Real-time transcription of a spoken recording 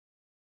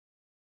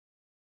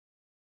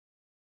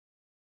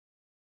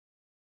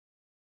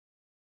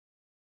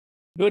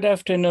Good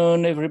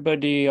afternoon,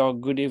 everybody, or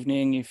good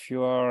evening if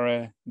you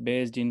are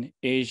based in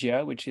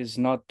Asia, which is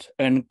not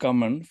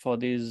uncommon for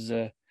these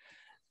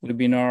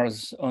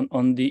webinars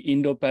on the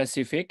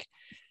Indo-Pacific.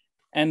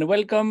 And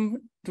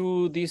welcome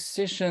to this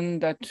session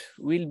that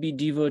will be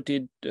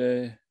devoted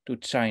to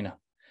China.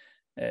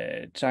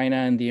 China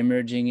and the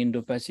emerging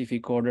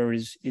Indo-Pacific order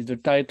is the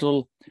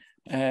title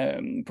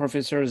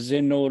Professor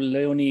Zeno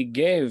Leoni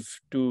gave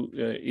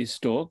to his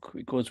talk,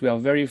 because we are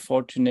very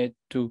fortunate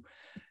to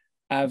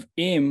have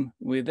him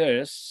with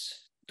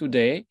us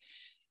today.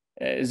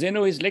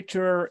 Zeno is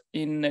lecturer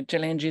in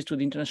Challenges to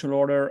the International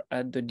Order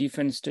at the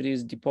Defense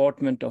Studies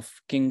Department of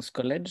King's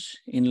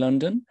College in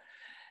London.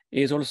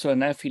 He is also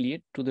an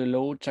affiliate to the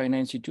Law China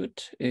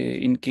Institute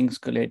in King's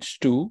College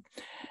too,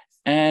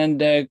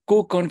 and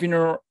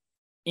co-convener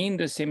in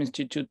the same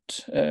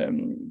institute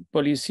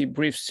policy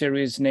brief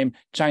series named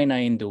China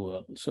in the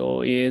World.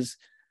 So he is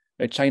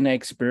a China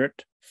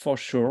expert for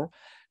sure.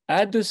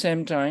 At the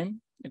same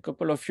time, a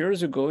couple of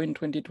years ago in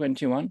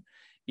 2021,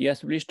 he has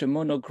published a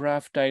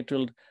monograph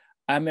titled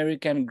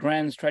American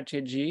Grand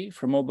Strategy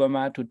from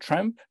Obama to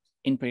Trump,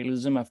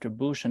 Imperialism After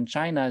Bush and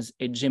China's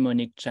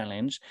Hegemonic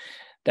Challenge,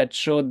 that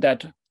showed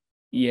that,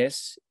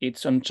 yes,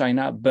 it's on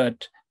China,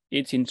 but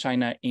it's in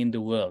China in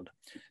the world.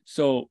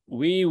 So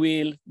we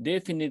will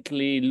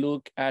definitely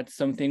look at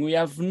something we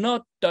have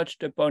not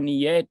touched upon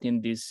yet in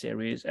this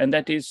series, and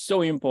that is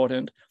so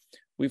important.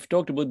 We've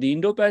talked about the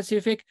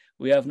Indo-Pacific.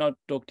 We have not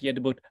talked yet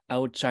about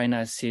how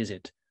China sees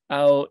it.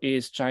 How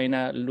is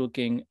China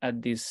looking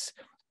at this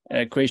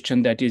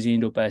question that is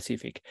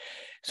Indo-Pacific?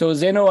 So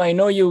Zeno, I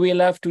know you will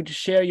have to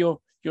share your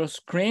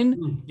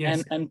screen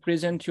yes. and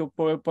present your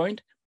PowerPoint,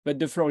 but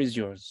the floor is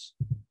yours.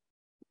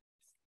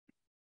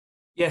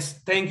 Yes,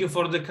 thank you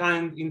for the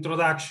kind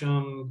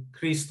introduction,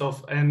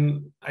 Christophe.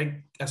 And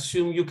I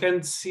assume you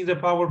can see the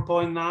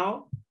PowerPoint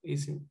now?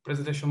 Is in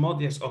presentation mode?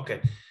 Yes,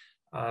 okay.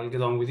 I'll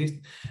get on with it.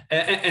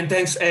 And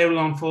thanks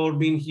everyone for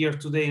being here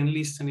today and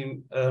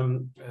listening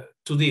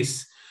to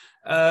this.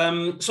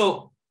 I'll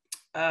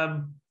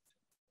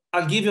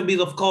give you a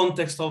bit of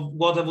context of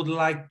what I would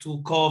like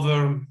to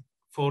cover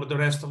for the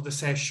rest of the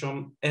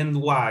session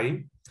and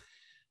why.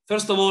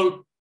 First of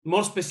all,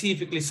 more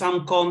specifically,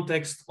 some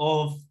context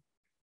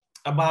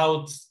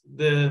about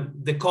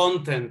the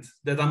content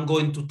that I'm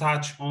going to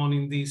touch on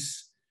in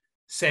this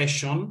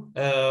session,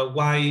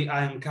 why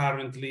I am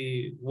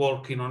currently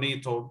working on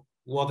it, or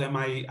what am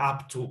I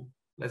up to,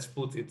 let's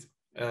put it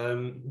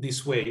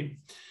this way,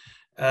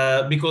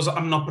 because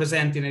I'm not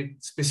presenting a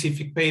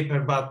specific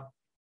paper, but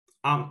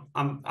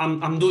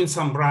I'm doing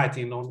some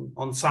writing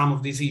on some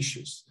of these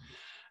issues.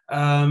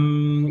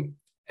 And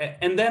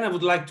then I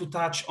would like to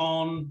touch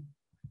on,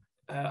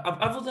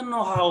 I wouldn't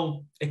know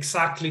how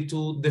exactly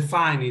to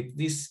define it,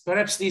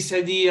 perhaps this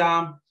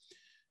idea,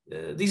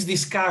 these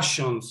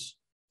discussions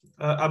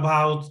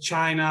about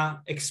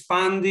China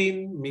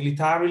expanding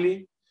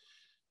militarily,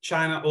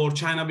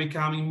 China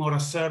becoming more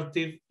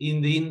assertive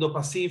in the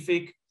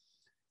Indo-Pacific.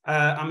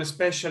 I'm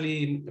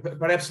especially,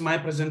 perhaps my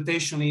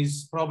presentation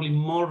is probably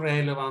more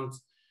relevant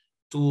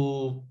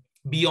to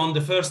beyond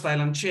the first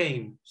island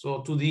chain,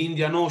 so to the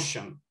Indian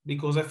Ocean,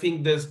 because I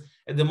think there's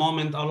at the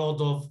moment a lot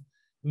of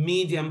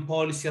media and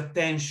policy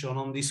attention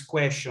on this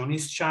question.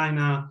 Is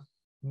China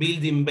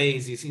building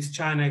bases? Is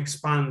China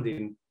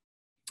expanding?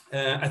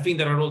 I think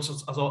there are also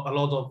a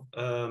lot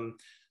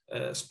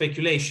of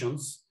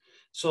speculations.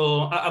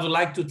 So I would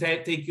like to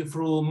take you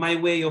through my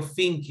way of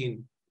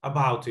thinking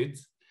about it.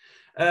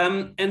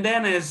 And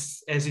then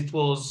as it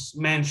was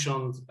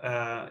mentioned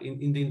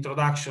in the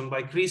introduction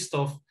by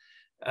Christophe,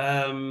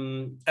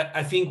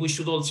 I think we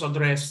should also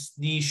address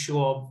the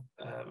issue of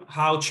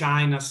how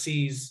China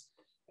sees,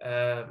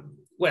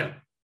 well,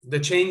 the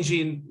change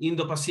in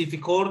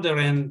Indo-Pacific order,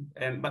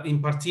 but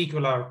in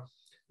particular,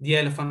 the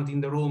elephant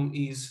in the room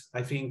is,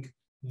 I think,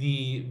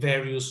 the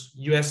various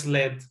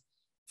US-led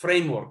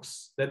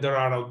frameworks that there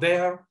are out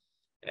there,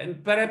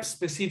 and perhaps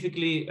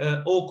specifically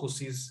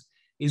AUKUS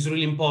is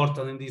really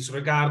important in this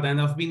regard.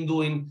 And I've been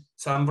doing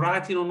some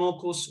writing on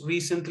AUKUS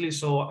recently,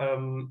 so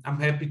I'm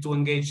happy to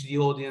engage the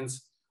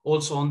audience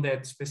also on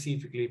that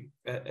specifically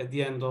at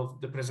the end of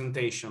the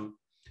presentation.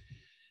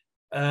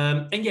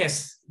 And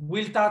yes,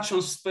 we'll touch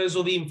on spheres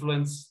of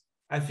influence.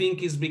 I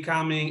think is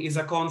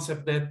a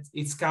concept that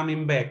it's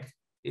coming back.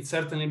 It's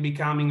certainly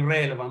becoming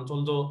relevant,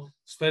 although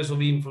spheres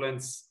of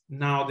influence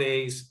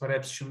nowadays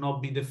perhaps should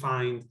not be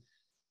defined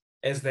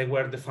as they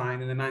were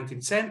defined in the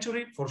 19th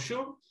century, for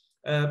sure.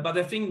 But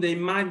I think they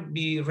might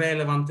be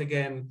relevant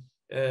again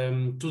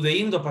to the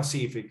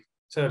Indo-Pacific,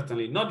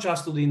 certainly. Not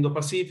just to the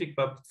Indo-Pacific,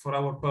 but for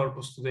our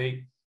purpose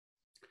today,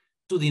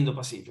 to the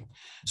Indo-Pacific.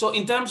 So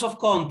in terms of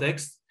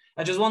context,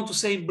 I just want to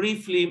say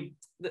briefly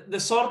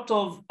the sort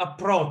of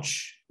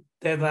approach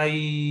that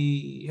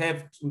I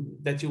have,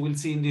 that you will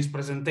see in this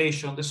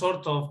presentation, the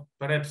sort of,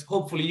 perhaps,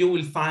 hopefully you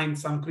will find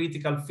some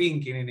critical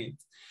thinking in it.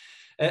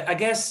 I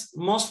guess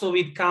most of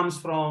it comes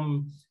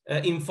from,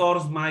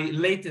 informs my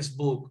latest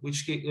book,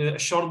 a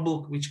short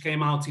book which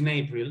came out in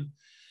April,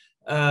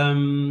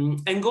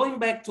 And going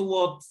back to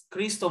what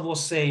Christophe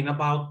was saying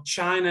about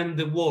China and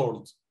the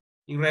world,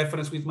 in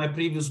reference with my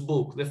previous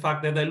book, the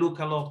fact that I look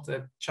a lot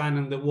at China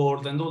and the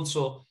world, and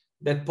also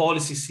that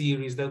policy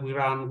series that we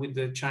run with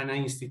the China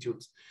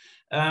Institute.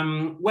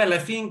 Well, I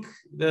think,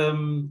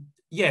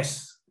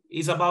 yes,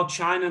 it's about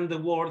China and the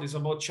world, it's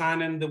about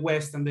China and the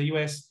West and the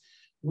US.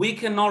 We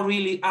cannot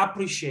really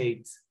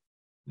appreciate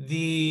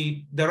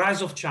the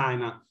rise of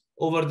China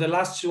over the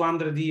last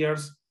 200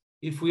 years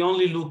if we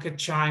only look at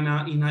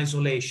China in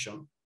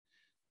isolation.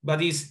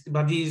 But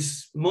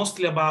it's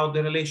mostly about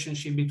the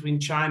relationship between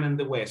China and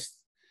the West.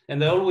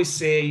 And I always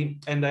say,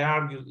 and I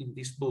argue in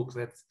this book,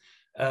 that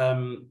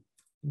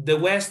the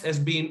West has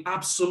been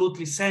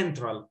absolutely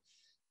central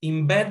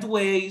in bad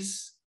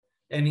ways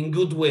and in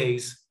good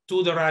ways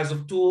to the rise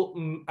of,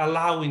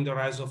 allowing the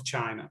rise of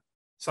China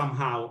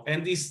somehow.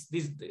 And this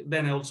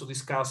then I also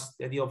discussed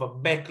the idea of a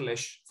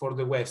backlash for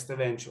the West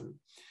eventually.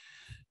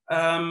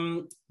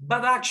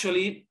 But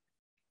actually,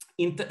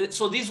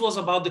 so this was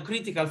about the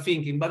critical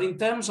thinking, but in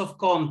terms of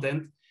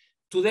content,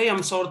 today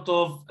I'm sort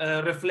of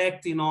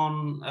reflecting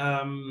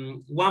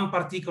on one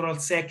particular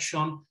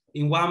section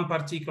in one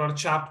particular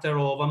chapter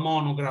of a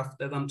monograph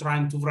that I'm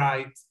trying to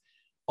write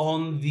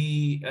on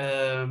the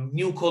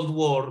new Cold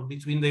War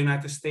between the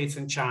United States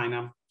and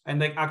China.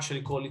 And I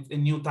actually call it a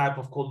new type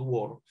of Cold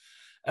War.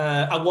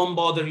 I won't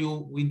bother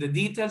you with the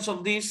details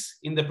of this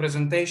in the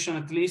presentation,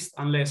 at least,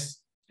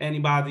 unless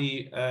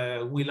anybody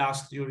will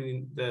ask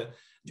during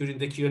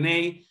the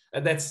Q&A.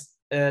 That's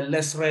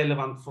less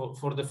relevant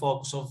for the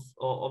focus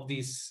of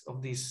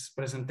this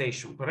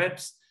presentation,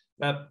 perhaps.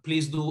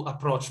 Please do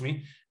approach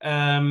me.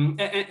 And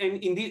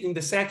in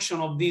the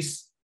section of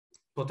this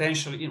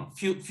potentially,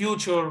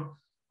 future,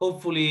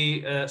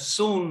 hopefully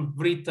soon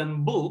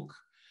written book,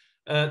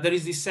 there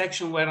is this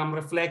section where I'm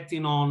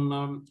reflecting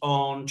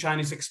on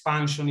Chinese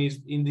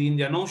expansionism in the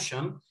Indian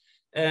Ocean,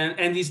 and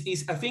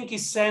I think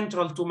is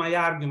central to my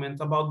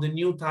argument about the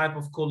new type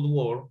of Cold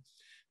War,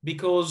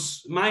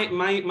 because my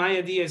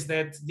idea is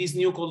that this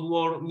new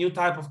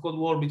type of Cold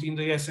War between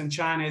the US and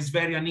China is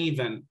very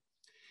uneven.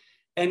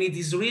 And it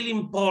is really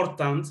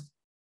important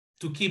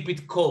to keep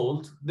it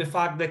cold, the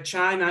fact that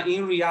China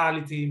in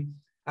reality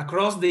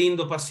across the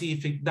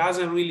Indo-Pacific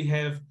doesn't really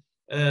have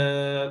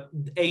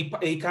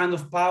a kind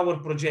of power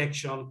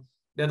projection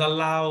that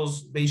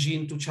allows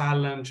Beijing to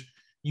challenge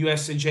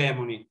US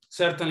hegemony,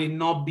 certainly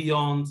not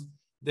beyond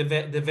the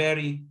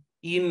very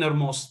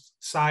innermost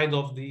side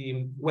of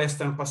the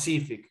Western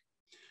Pacific.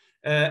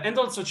 And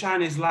also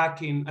China is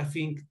lacking, I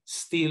think,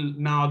 still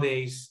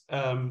nowadays,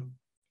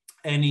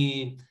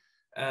 any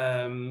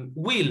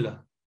will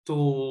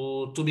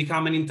to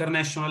become an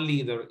international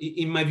leader.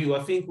 In my view, I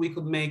think we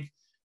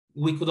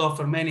could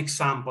offer many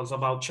examples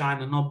about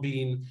China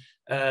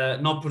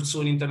not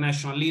pursuing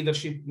international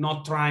leadership,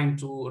 not trying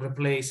to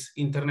replace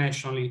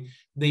internationally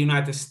the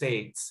United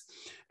States.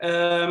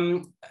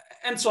 And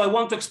so I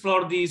want to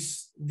explore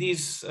this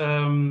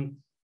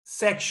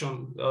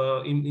section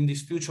in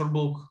this future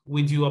book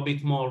with you a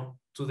bit more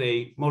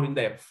today, more in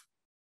depth.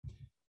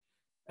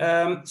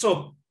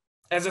 So,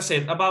 as I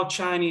said, about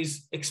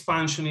Chinese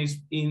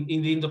expansionism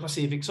in the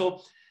Indo-Pacific.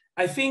 So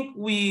I think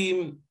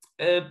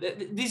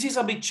this is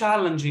a bit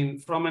challenging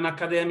from an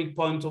academic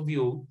point of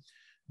view,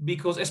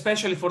 because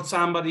especially for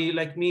somebody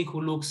like me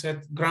who looks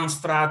at grand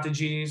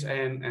strategies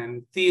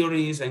and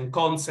theories and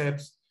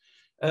concepts,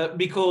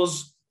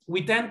 because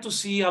we tend to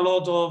see a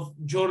lot of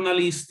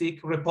journalistic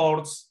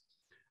reports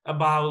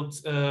about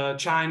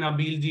China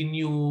building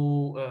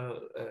new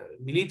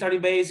military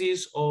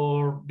bases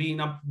or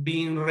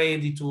being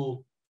ready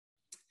to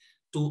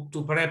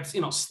perhaps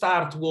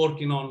start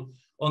working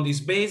on this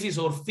basis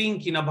or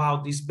thinking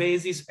about this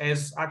basis,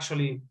 as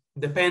actually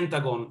the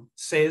Pentagon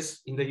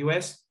says in the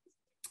US.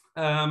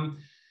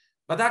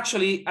 But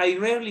actually, I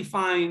rarely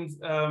find,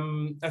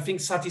 I think,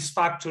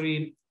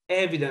 satisfactory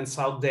evidence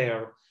out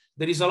there.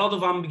 There is a lot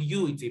of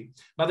ambiguity,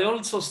 but I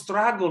also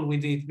struggle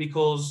with it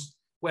because,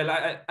 well,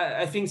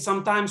 I think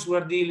sometimes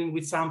we're dealing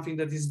with something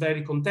that is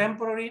very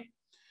contemporary,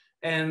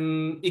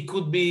 and it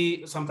could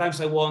be,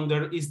 sometimes I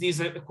wonder, is this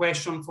a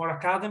question for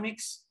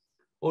academics,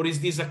 or is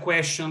this a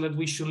question that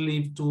we should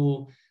leave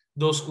to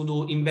those who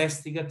do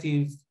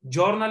investigative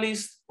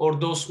journalists, or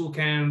those who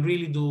can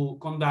really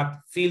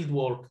conduct field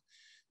work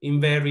in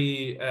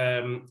very,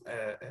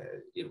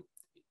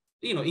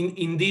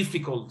 in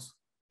difficult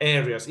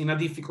areas, in a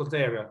difficult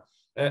area,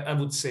 I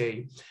would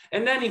say.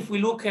 And then if we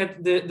look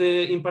at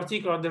in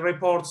particular, the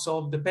reports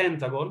of the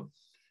Pentagon,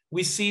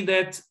 we see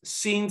that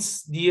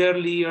since the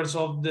early years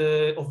of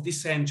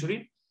this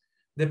century,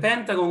 the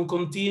Pentagon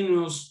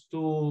continues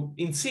to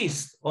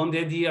insist on the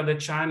idea that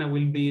China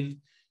will build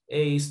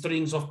a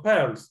strings of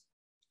pearls,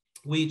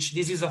 which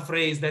this is a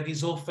phrase that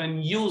is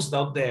often used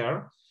out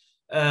there,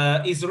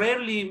 is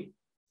rarely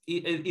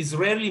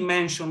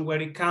mentioned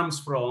where it comes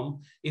from.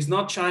 It's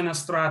not Chinese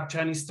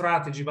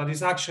strategy, but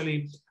it's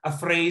actually a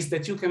phrase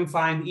that you can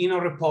find in a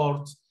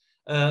report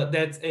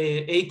that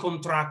a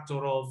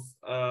contractor of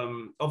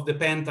the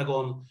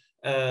Pentagon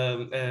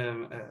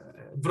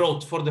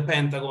wrote for the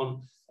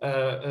Pentagon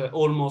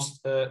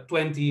almost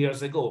 20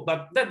 years ago.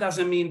 But that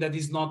doesn't mean that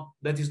is not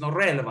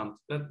relevant,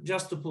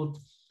 just to put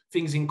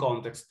things in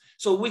context.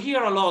 So we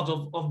hear a lot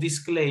of these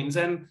claims,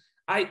 and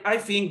I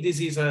think this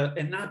is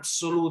an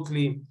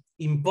absolutely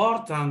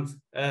important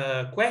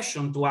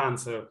question to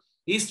answer.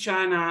 Is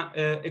China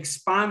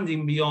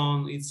expanding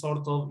beyond its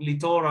sort of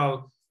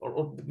littoral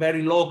or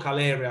very local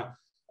area?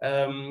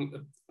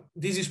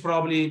 This is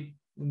probably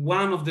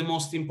one of the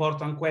most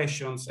important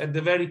questions at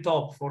the very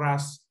top for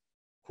us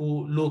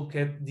who look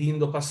at the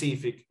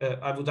Indo-Pacific,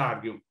 I would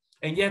argue.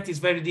 And yet it's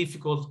very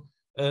difficult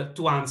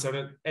to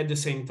answer at the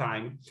same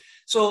time.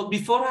 So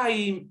before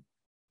I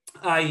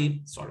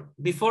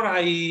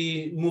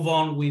move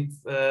on with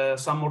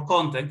some more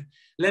content,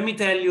 let me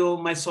tell you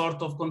my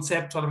sort of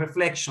conceptual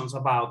reflections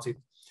about it.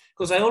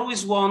 Because I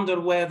always wonder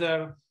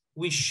whether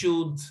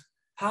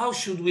how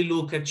should we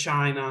look at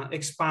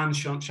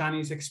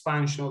Chinese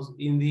expansions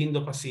in the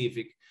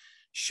Indo-Pacific?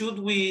 Should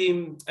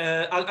we,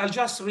 I'll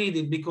just read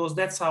it because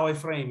that's how I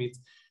frame it.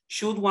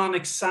 Should one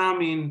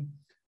examine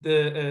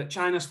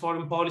China's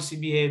foreign policy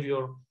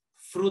behavior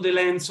through the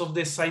lens of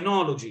the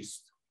sinologist?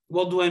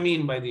 What do I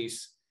mean by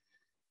this?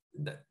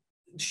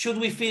 Should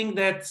we think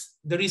that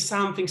there is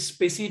something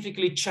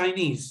specifically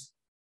Chinese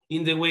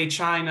in the way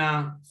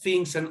China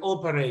thinks and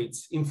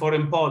operates in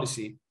foreign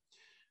policy?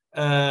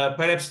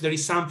 Perhaps there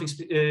is something,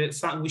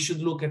 we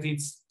should look at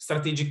its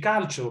strategic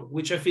culture,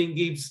 which I think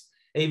gives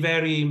a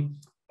very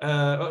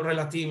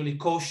relatively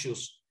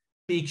cautious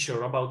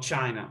picture about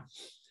China.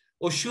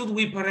 Or should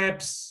we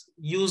perhaps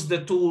use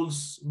the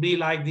tools, be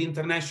like the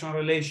international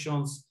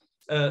relations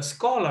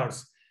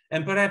scholars,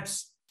 and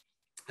perhaps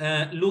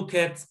look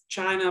at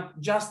China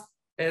just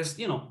as,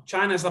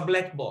 China as a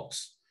black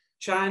box.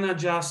 China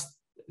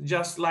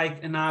just like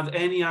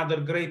any other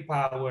great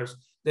powers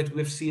that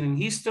we've seen in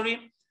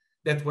history,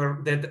 that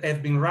rose,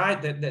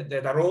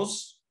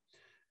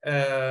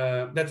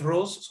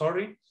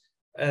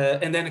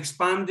 and then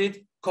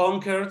expanded,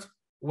 conquered,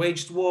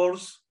 waged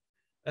wars,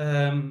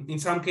 in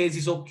some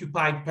cases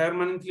occupied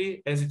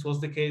permanently, as it was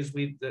the case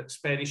with the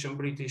Spanish and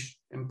British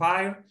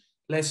Empire,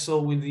 less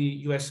so with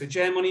the US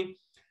hegemony.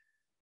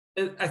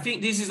 I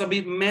think this is a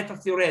bit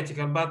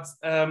meta-theoretical, but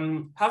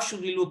how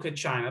should we look at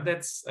China?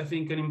 That's, I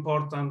think, an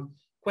important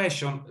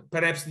question.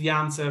 Perhaps the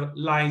answer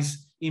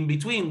lies in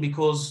between,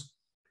 because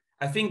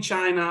I think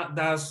China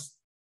does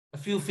a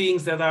few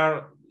things that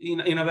are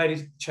in a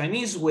very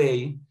Chinese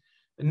way.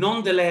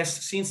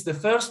 Nonetheless, since the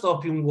first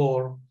Opium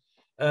War,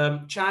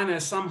 China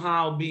has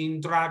somehow been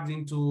dragged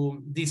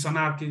into this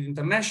anarchic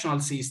international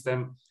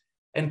system,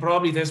 and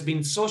probably it has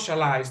been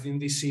socialized in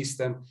this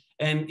system,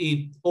 and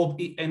it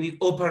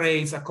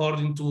operates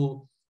according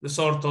to the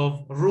sort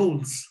of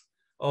rules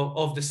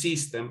of the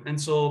system. And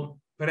so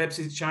perhaps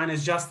China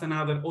is just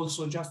another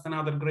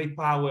great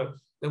power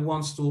that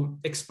wants to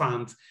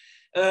expand.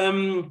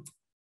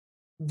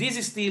 This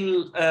is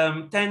still,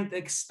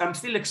 I'm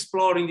still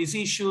exploring these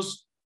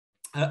issues.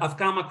 I've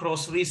come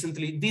across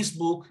recently this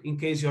book, in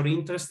case you're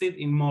interested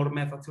in more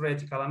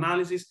meta-theoretical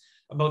analysis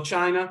about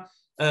China.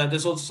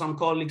 There's also some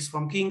colleagues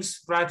from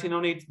King's writing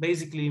on it.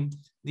 Basically,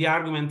 the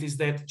argument is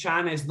that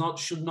China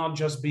should not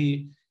just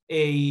be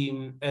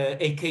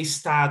a case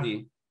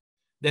study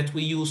that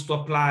we use to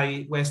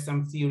apply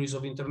Western theories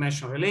of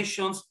international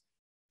relations.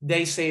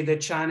 They say that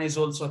China is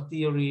also a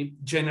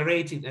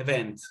theory-generated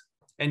event.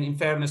 And in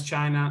fairness,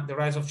 the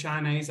rise of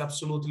China is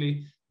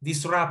absolutely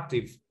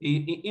disruptive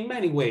in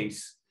many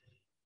ways.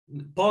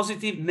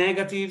 Positive,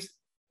 negative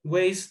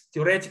ways,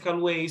 theoretical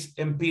ways,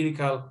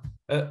 empirical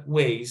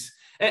ways.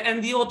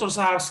 And the authors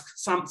ask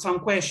some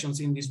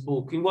questions in this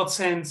book. In what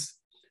sense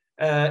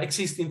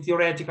existing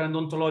theoretical and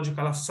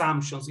ontological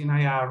assumptions in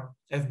IR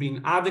have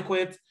been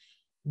adequate?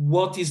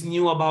 What is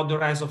new about the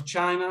rise of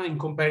China in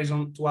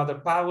comparison to other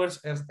powers,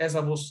 as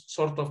I was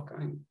sort of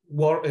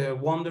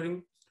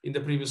wondering in the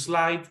previous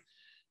slide?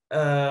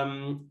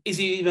 Is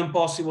it even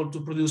possible to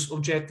produce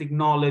objective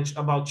knowledge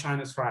about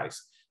China's rise?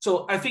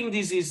 So I think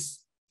this is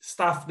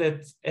stuff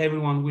that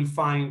everyone will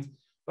find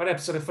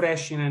perhaps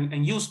refreshing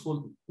and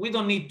useful. We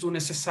don't need to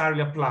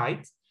necessarily apply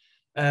it.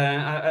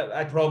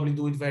 I probably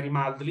do it very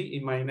mildly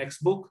in my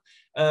next book,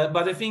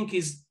 but I think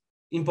it's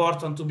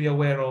important to be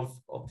aware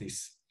of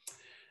this.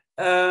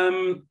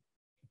 Well,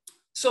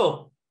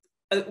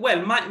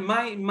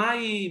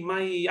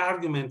 my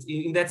argument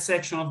in that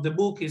section of the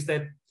book is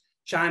that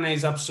China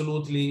is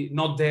absolutely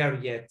not there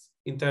yet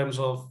in terms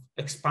of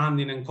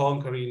expanding and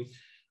conquering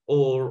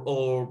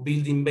or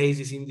building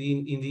bases in the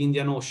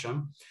Indian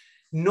Ocean.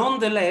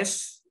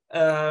 Nonetheless,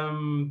 I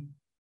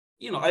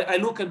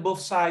look at both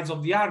sides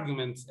of the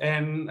argument,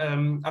 and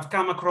I've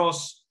come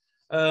across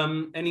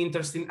an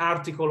interesting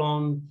article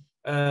on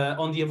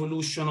the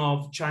evolution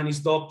of Chinese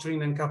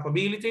doctrine and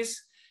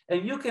capabilities,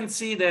 and you can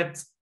see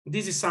that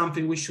this is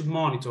something we should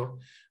monitor.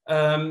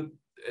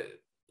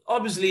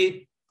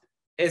 Obviously,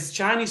 as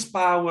Chinese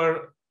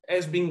power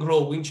has been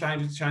growing,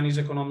 Chinese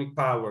economic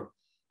power,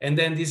 and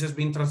then this has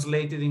been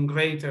translated in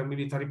greater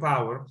military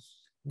power,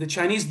 the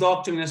Chinese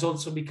doctrine has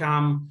also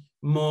become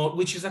more,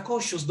 which is a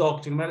cautious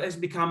doctrine, but has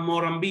become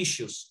more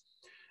ambitious.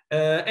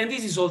 And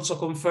this is also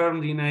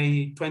confirmed in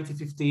a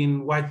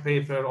 2015 white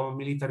paper on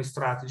military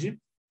strategy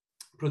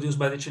produced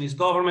by the Chinese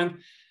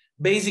government.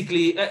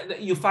 Basically,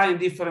 you find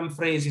different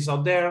phrases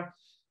out there.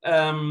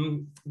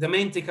 The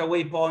main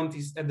takeaway point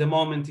is at the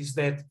moment is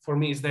that, for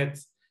me, is that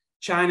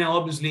China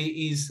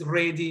obviously is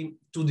ready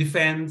to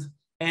defend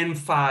and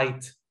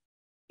fight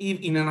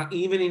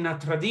even in a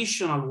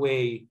traditional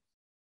way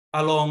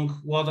along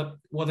what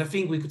I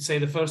think we could say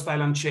the first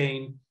island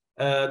chain,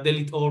 or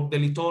the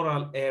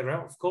littoral area,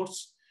 of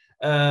course.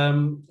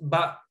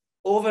 But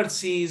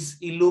overseas,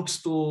 it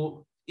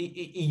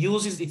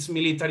uses its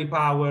military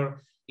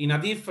power in a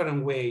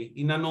different way,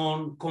 in a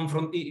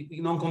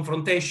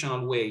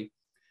non-confrontational way,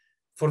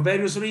 for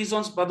various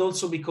reasons, but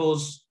also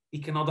because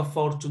it cannot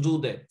afford to do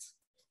that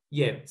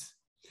yet.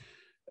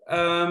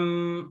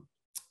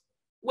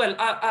 Well,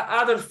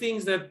 other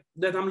things that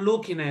I'm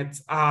looking at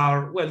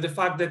are, well, the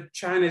fact that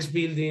China is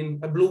building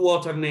a blue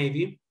water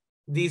navy.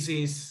 This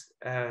is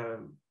a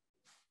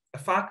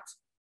fact.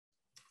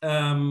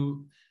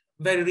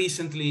 Very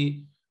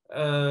recently,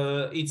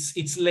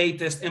 its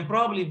latest and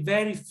probably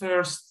very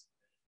first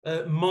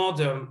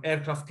modern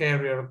aircraft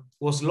carrier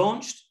was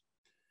launched.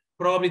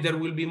 Probably there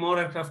will be more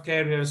aircraft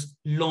carriers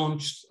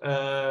launched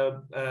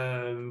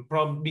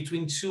probably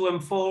between 2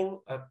 and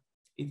 4.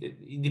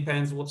 It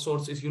depends what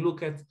sources you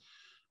look at,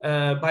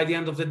 by the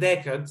end of the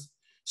decade.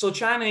 So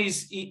China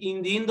is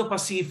in the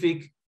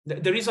Indo-Pacific.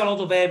 There is a lot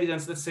of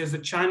evidence that says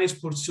that China is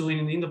pursuing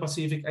in the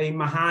Indo-Pacific a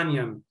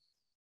Mahanian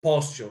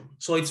posture.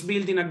 So it's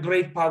building a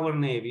great power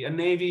navy, a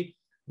navy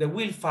that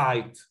will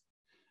fight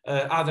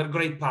other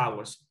great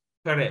powers,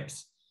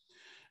 perhaps.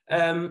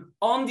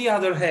 On the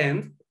other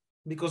hand,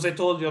 because I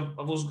told you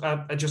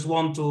I just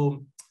want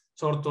to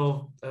sort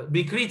of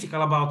be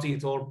critical about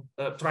it, or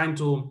trying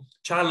to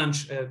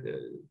challenge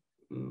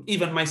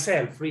even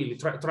myself, really,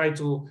 try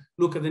to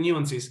look at the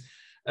nuances.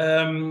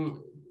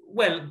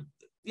 Well,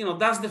 you know,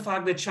 does the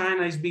fact that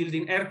China is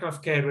building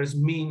aircraft carriers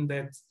mean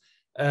that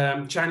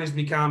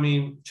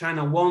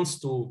China wants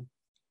to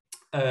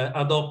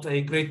adopt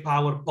a great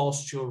power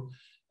posture,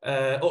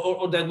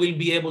 or that will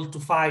be able to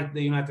fight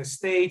the United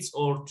States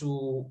or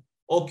to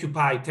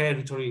occupy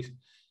territories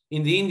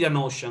in the Indian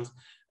Ocean?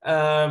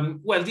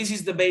 Well, this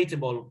is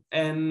debatable.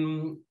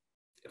 And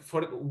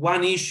for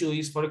one issue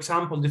is, for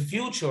example, the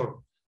future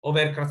of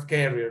aircraft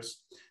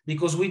carriers,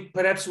 because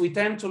perhaps we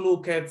tend to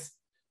look at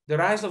the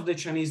rise of the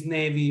Chinese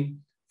Navy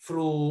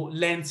through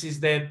lenses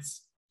that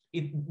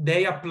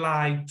they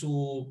applied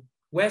to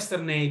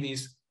Western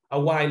navies a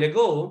while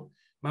ago,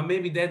 but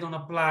maybe they don't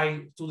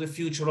apply to the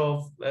future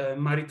of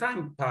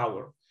maritime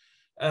power.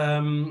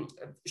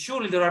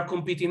 Surely there are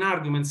competing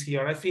arguments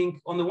here. I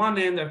think on the one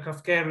hand,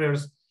 aircraft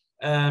carriers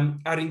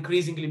are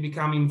increasingly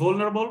becoming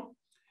vulnerable.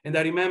 And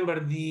I remember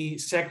the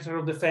Secretary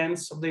of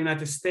Defense of the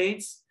United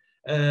States,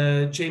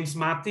 James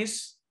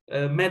Mattis,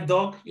 Mad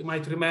Dog, you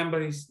might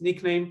remember his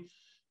nickname.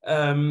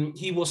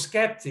 He was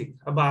skeptic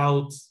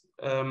about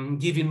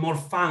giving more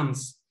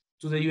funds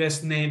to the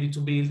US Navy to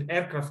build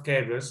aircraft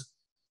carriers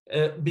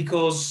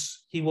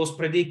because he was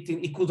predicting,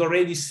 he could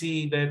already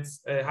see that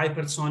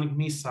hypersonic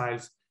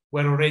missiles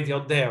were already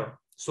out there,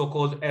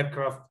 so-called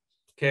aircraft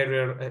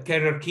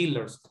carrier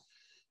killers.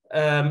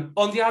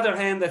 On the other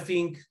hand, I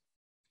think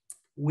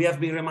we have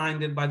been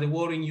reminded by the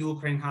war in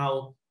Ukraine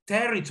how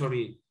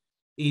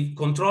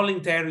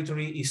controlling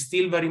territory is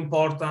still very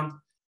important,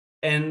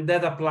 and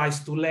that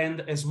applies to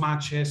land as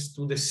much as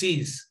to the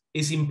seas.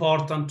 It's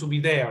important to be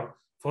there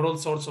for all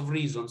sorts of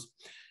reasons.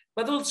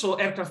 But also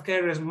aircraft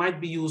carriers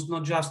might be used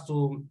not just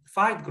to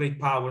fight great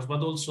powers,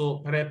 but also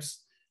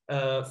perhaps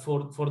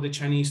for the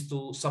Chinese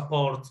to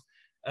support,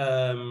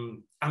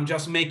 I'm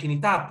just making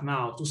it up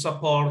now, to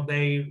support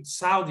their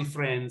Saudi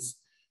friends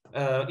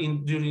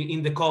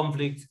in the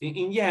conflict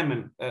in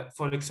Yemen,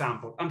 for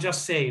example. I'm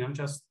just saying, I'm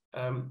just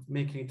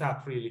making it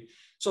up, really.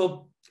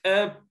 So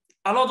a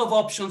lot of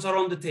options are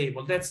on the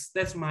table.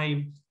 That's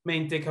my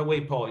main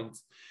takeaway point.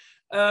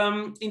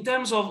 In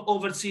terms of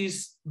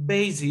overseas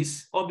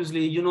bases,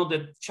 obviously, you know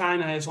that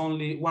China has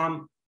only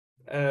one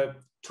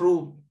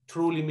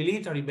truly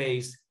military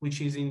base,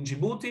 which is in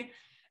Djibouti,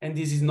 and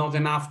this is not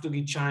enough to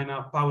give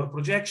China power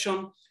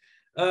projection.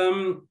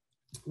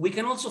 We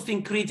can also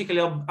think critically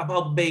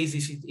about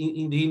bases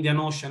in the Indian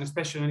Ocean,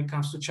 especially when it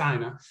comes to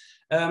China.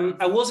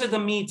 I was at a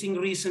meeting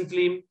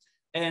recently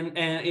and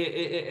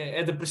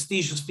at a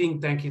prestigious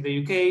think tank in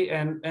the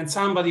UK, and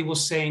somebody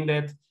was saying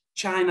that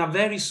China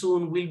very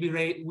soon will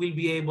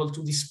be able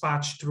to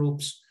dispatch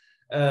troops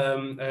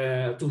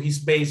to his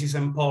bases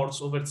and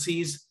ports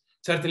overseas,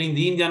 certainly in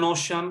the Indian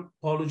Ocean.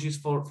 Apologies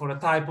for a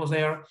typo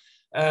there,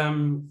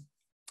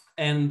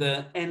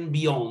 and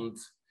beyond.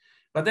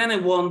 But then I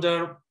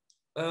wonder,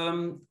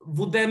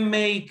 would that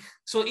make,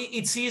 so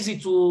it's easy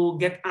to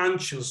get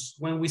anxious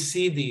when we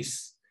see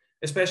this,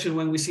 especially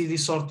when we see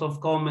these sort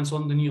of comments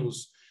on the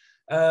news.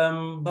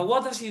 But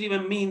what does it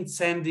even mean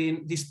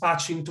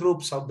dispatching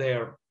troops out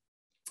there?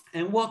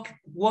 And what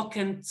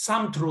can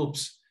some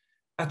troops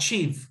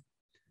achieve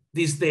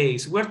these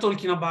days? We're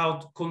talking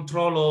about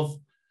control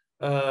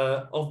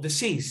of the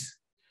seas.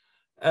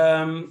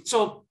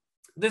 So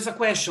there's a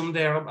question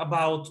there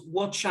about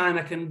what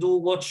China can do,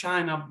 what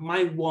China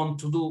might want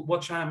to do,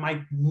 what China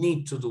might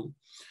need to do.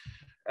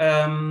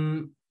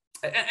 And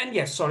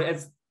yes, sorry,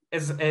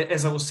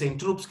 as I was saying,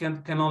 troops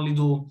can only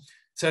do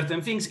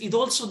certain things. It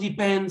also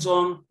depends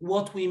on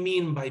what we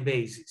mean by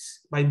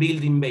bases, by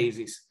building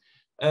bases.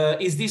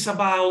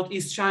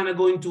 Is China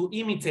going to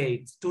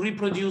imitate, to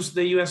reproduce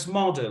the US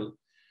model?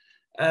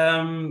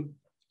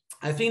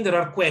 I think there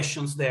are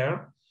questions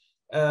there.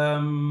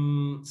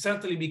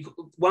 Certainly,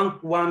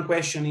 one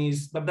question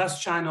is, but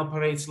does China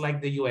operate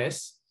like the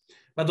US?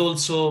 But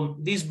also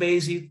these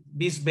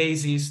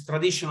bases,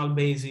 traditional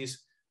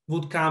bases,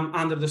 would come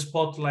under the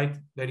spotlight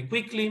very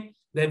quickly.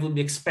 They would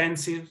be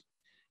expensive.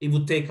 It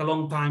would take a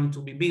long time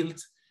to be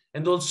built.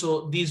 And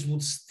also these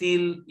would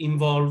still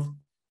involve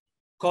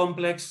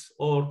complex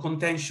or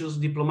contentious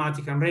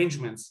diplomatic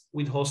arrangements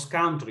with host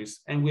countries.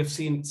 And we have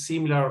seen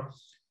similar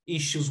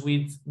issues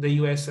with the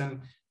US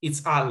and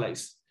its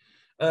allies.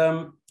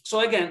 So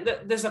again,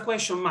 there's a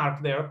question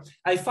mark there.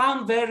 I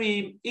found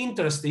very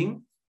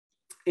interesting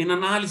an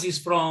analysis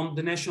from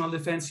the National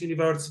Defense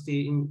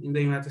University in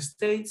the United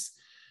States.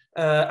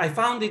 I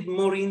found it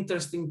more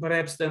interesting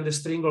perhaps than the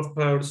string of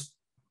pearls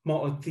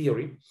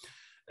theory.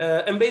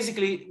 And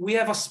basically, we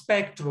have a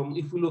spectrum,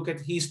 if we look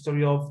at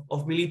history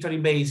of military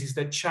bases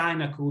that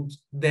China could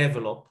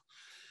develop.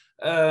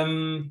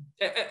 And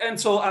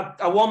so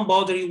I won't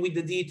bother you with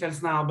the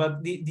details now,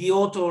 but the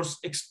authors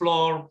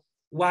explore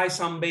why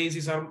some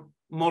bases are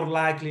more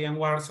likely and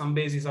why some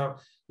bases are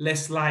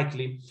less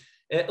likely.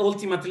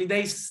 Ultimately,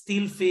 they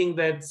still think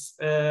that,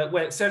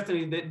 well,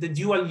 certainly the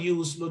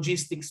dual-use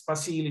logistics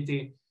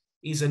facility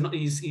is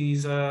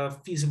a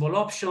feasible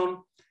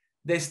option.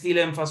 They still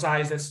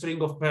emphasize that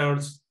string of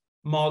pearls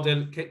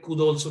model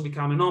could also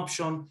become an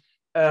option.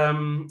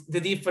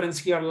 The difference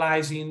here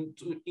lies in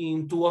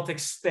to what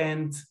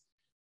extent,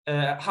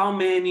 how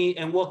many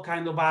and what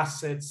kind of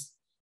assets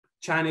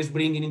China is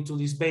bringing into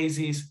these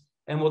bases,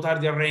 and what are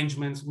the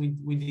arrangements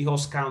with the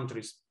host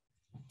countries.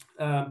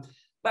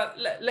 But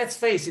let's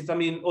face it, I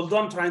mean, although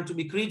I'm trying to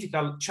be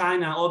critical,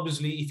 China,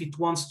 obviously, if it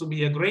wants to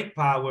be a great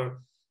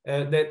power,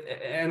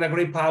 and a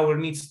great power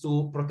needs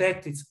to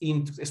protect its,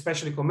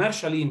 especially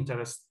commercial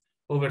interests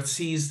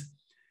overseas,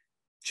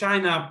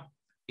 China,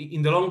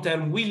 in the long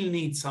term, will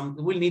need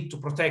to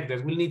protect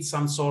that, will need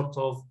some sort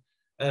of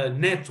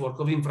network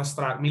of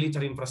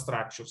military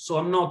infrastructure. So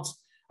I'm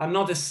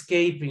not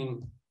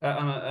escaping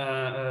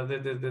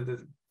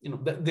the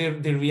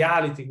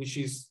reality, which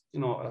is,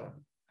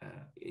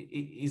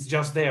 is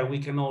just there. We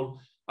can all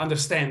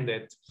understand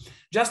that.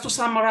 Just to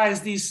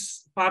summarize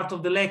this part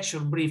of the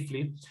lecture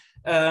briefly,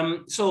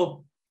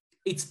 so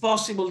it's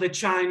possible that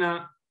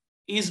China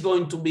is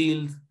going to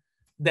build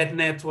that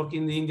network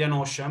in the Indian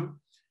Ocean.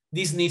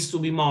 This needs to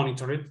be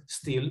monitored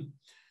still.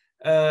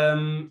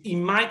 It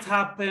might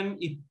happen,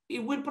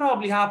 it will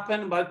probably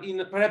happen, but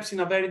perhaps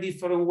in a very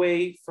different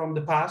way from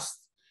the past.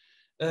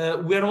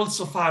 We're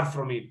also far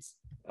from it.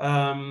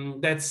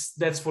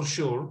 That's for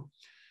sure.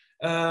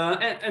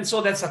 And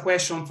so that's a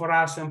question for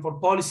us and for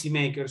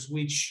policymakers,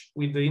 which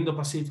with the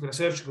Indo-Pacific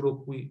Research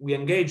Group we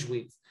engage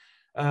with.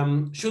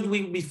 Should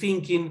we be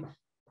thinking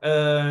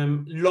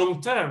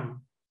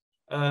long-term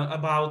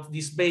about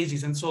these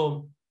bases, and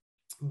so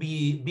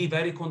be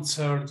very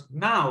concerned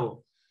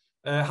now?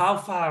 How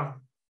far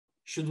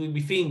should we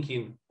be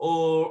thinking,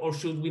 or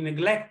should we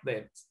neglect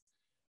that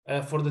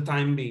for the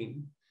time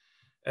being?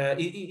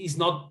 It is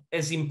not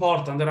as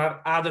important. There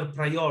are other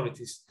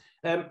priorities.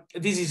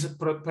 This is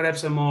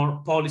perhaps a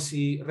more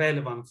policy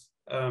relevant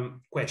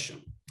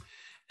question.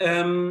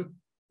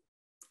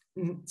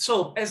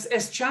 So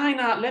as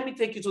China, let me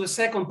take you to the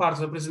second part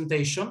of the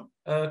presentation,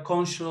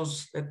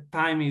 conscious that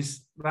time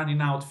is running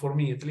out for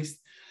me at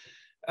least.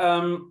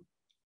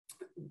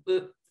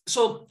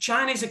 So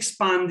China is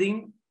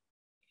expanding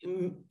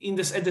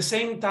at the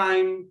same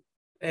time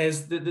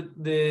as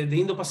the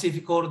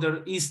Indo-Pacific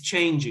order is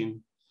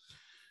changing.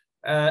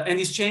 And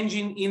is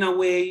changing in a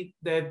way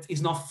that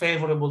is not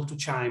favorable to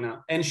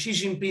China. And Xi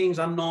Jinping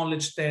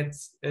acknowledged that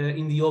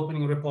in the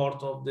opening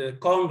report of the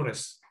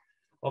Congress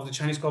of the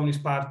Chinese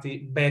Communist Party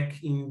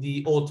back in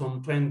the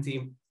autumn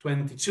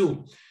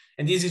 2022.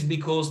 And this is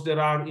because there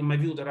are, in my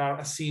view, there are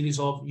a series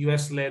of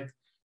US-led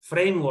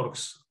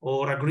frameworks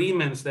or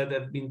agreements that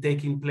have been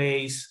taking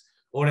place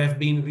or have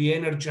been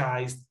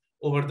re-energized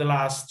over the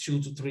last 2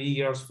 to 3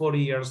 years, 4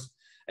 years.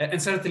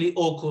 And certainly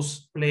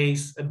AUKUS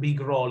plays a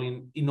big role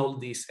in all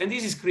this. And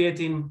this is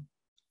creating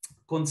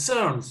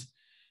concerns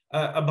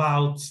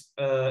about,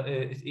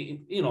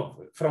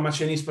 from a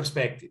Chinese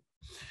perspective.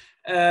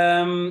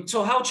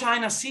 So how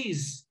China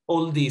sees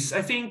all this?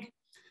 I think,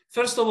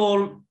 first of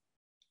all,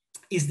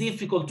 it's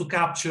difficult to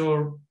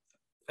capture,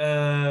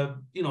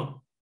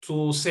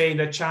 to say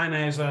that China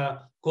has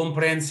a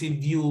comprehensive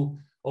view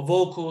of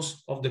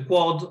AUKUS, of the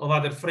Quad, of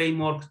other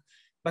frameworks.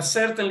 But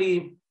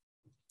certainly,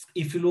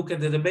 if you look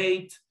at the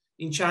debate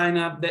in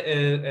China,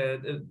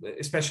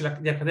 especially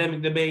the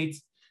academic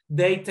debate,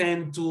 they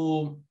tend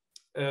to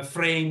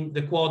frame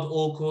the Quad,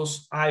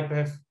 AUKUS,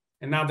 IPEF,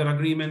 and other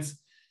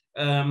agreements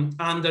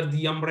under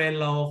the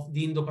umbrella of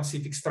the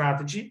Indo-Pacific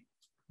strategy.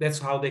 That's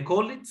how they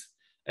call it,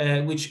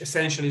 which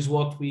essentially is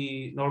what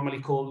we normally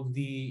call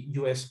the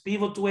US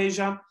pivot to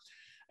Asia.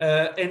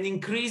 And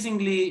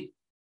increasingly,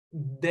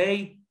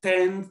 they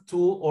tend to,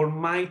 or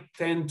might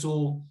tend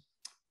to,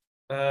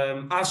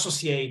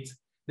 associate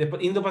the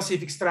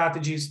Indo-Pacific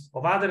strategies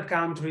of other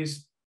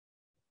countries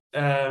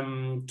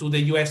to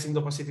the US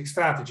Indo-Pacific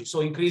strategy.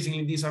 So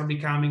increasingly, these are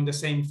becoming the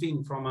same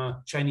thing from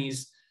a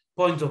Chinese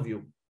point of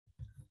view.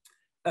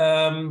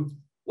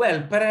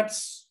 Well,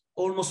 perhaps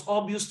almost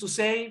obvious to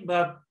say,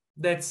 but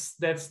that's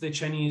the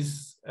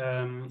Chinese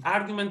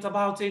argument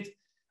about it.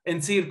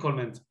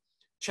 Encirclement.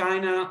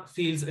 China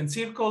feels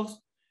encircled.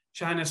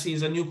 China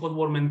sees a new Cold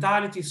War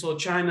mentality. So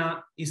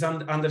China is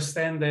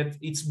understand that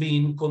it's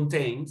being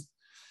contained.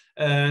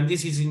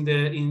 This is in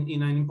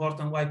an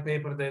important white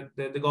paper that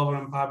the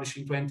government published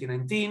in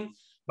 2019.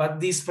 But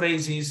these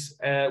phrases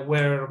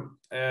were,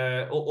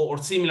 or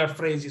similar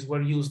phrases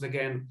were used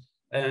again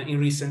in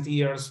recent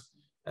years,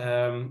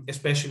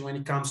 especially when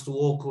it comes to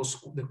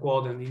AUKUS, the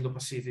Quad, and the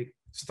Indo-Pacific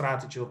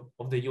strategy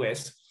of the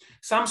US.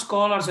 Some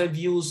scholars have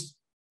used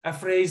a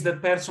phrase that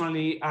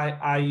personally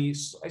I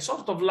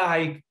sort of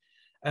like.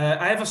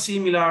 I have a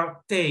similar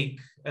take.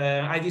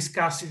 I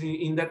discussed it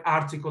in that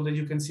article that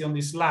you can see on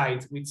this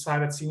slide with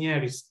Sarah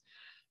Tsinieris,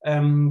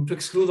 to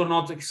exclude or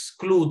not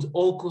exclude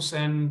AUKUS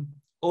and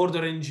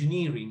order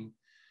engineering.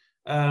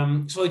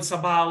 So it's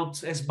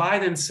about, as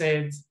Biden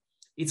said,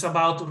 it's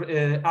about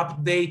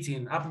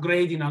upgrading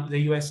the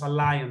US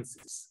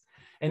alliances.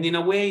 And in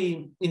a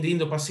way, in the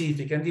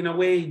Indo-Pacific, and in a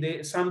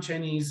way, some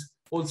Chinese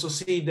also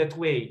see it that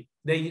way.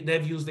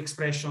 They've used the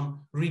expression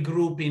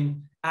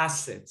regrouping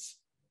assets.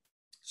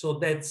 So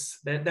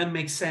that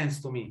makes sense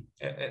to me,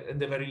 at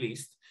the very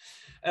least.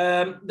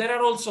 There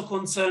are also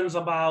concerns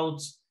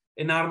about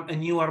a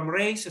new arm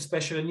race,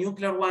 especially a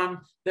nuclear one.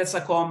 That's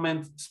a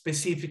comment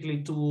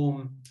specifically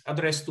to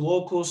address to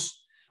AUKUS,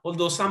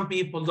 although some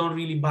people don't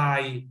really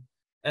buy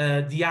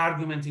the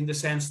argument in the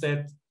sense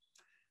that,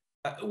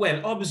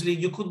 well, obviously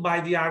you could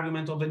buy the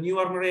argument of a new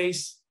arm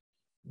race,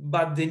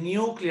 but the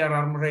nuclear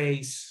arm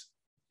race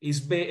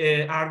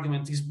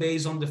argument is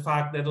based on the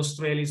fact that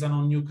Australia is a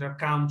non-nuclear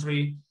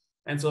country.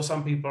 And so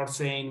some people are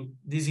saying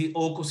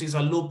AUKUS is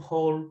a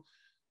loophole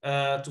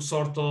to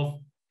sort of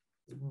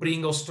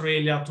bring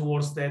Australia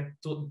towards that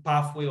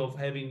pathway of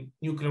having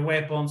nuclear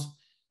weapons.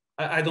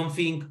 I don't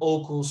think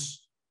AUKUS,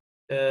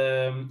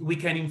 we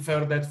can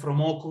infer that from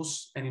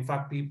AUKUS, and in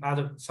fact,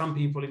 some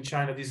people in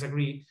China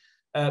disagree,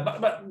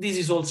 but this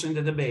is also in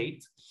the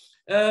debate.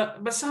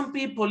 But some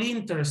people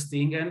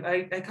interesting, and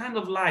I kind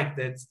of like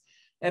that,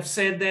 have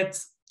said that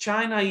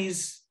China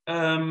is,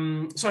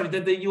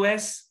 that the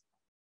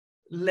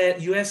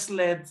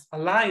US-led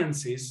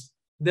alliances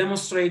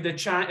demonstrate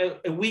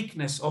a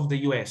weakness of the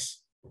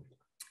US.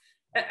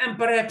 And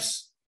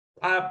perhaps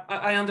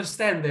I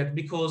understand that,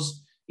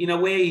 because in a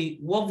way,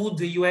 what would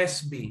the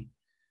US be,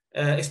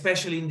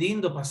 especially in the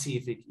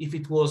Indo-Pacific, if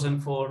it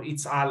wasn't for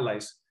its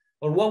allies?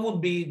 Or what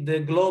would be the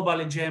global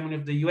hegemony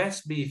of the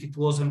US be if it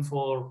wasn't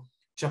for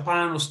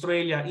Japan,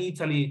 Australia,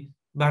 Italy,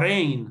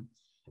 Bahrain,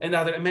 and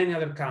many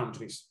other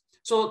countries?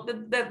 So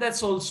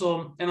that's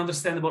also an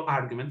understandable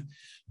argument.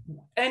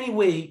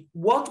 Anyway,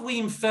 what we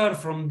infer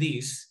from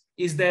this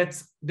is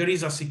that there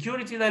is a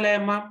security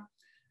dilemma,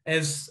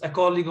 as a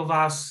colleague of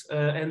us,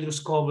 Andrew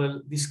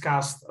Scoville,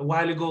 discussed a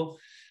while ago.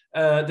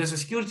 There's a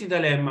security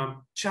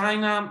dilemma.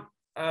 China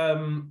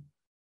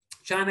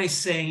is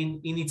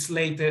saying in its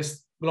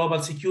latest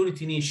Global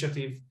Security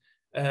Initiative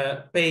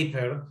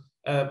paper,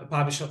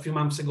 published a few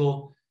months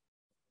ago,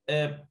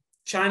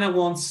 China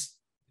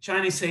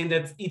is saying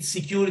that its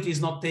security is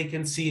not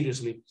taken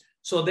seriously.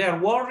 So they are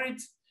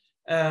worried.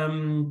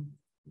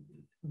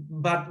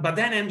 But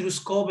then Andrew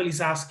Scoville is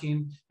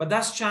asking, but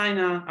does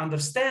China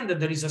understand that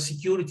there is a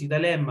security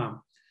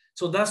dilemma?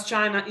 So does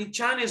China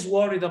is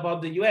worried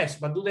about the US,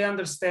 but do they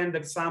understand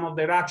that some of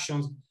their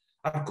actions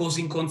are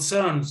causing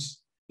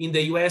concerns in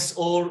the US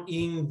or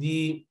in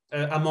the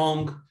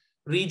among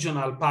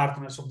regional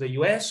partners of the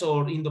US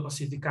or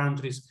Indo-Pacific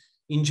countries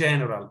in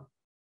general?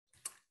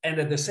 And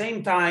at the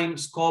same time,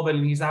 Scoville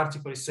in his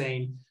article is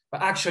saying,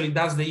 but actually,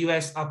 does the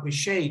US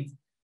appreciate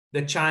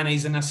that China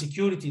is in a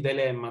security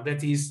dilemma,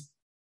 that is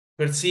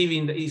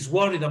perceiving, is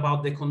worried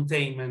about the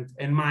containment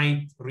and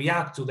might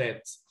react to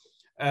that?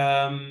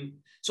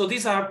 So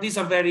these are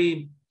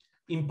very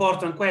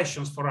important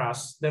questions for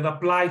us that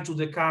apply to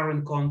the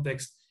current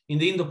context in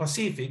the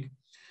Indo-Pacific.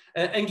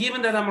 And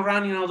given that I'm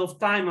running out of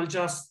time, I'll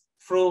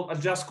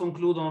just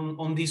conclude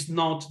on this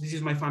note. This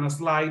is my final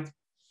slide.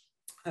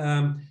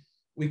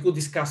 We could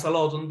discuss a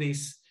lot on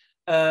this,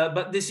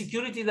 but the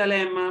security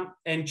dilemma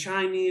and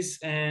Chinese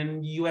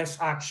and US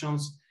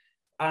actions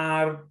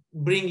are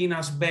bringing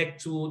us back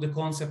to the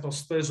concept of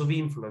spheres of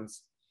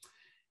influence.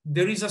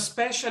 There is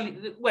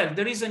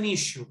there is an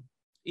issue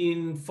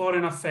in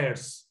foreign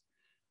affairs,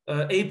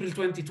 April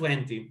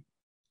 2020.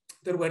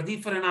 There were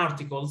different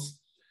articles,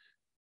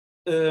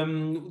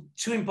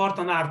 two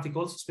important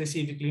articles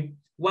specifically,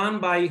 one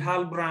by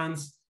Hal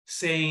Brands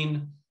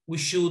saying, we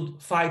should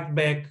fight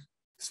back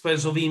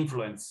spheres of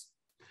influence.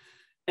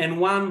 And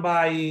one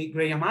by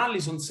Graham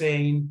Allison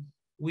saying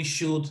we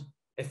should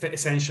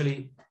essentially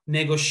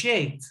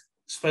negotiate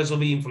spheres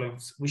of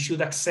influence. We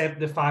should accept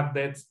the fact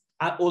that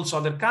also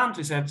other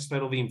countries have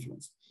spheres of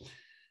influence.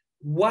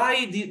 Why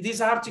this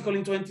article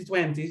in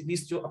 2020,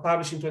 this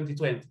published in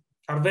 2020,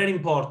 are very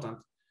important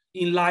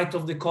in light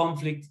of the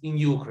conflict in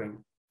Ukraine.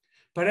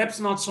 Perhaps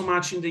not so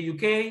much in the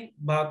UK,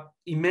 but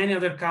in many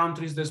other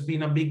countries, there's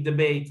been a big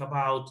debate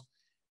about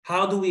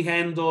how do we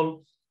handle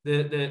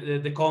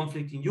the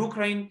conflict in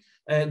Ukraine?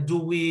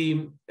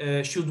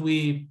 Should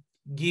we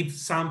give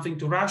something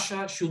to Russia?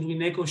 Should we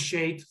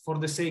negotiate for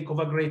the sake of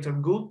a greater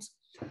good?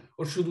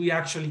 Or should we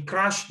actually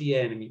crush the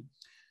enemy?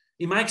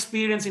 In my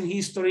experience in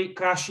history,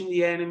 crushing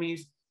the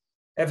enemies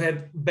have had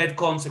bad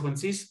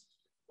consequences.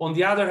 On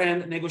the other hand,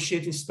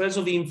 negotiating spheres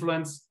of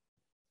influence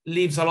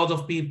leaves a lot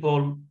of people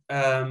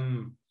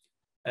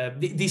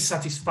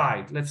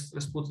dissatisfied,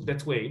 let's put it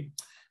that way.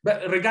 But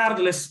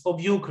regardless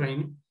of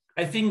Ukraine,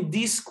 I think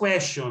this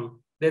question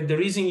that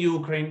there is in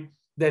Ukraine,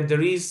 that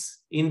there is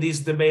in this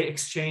debate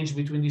exchange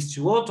between these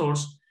two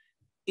authors,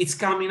 it's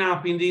coming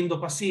up in the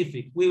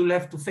Indo-Pacific. We will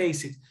have to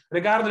face it,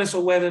 regardless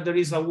of whether there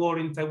is a war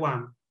in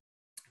Taiwan.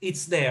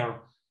 It's there,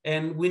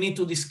 and we need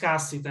to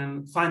discuss it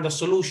and find a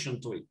solution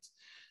to it,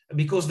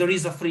 because there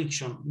is a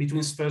friction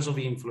between spheres of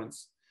influence.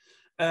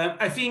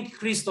 I think,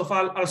 Christophe,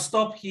 I'll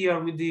stop here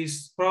with this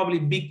probably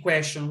big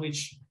question, which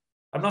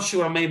I'm not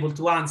sure I'm able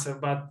to answer,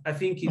 but I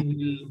think it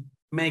will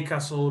make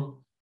us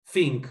all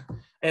think.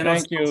 And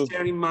Thank also you.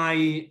 sharing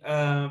my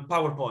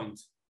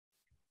PowerPoint.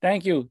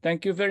 Thank you.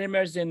 Thank you very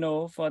much,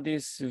 Zeno, for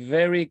this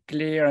very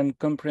clear and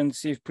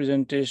comprehensive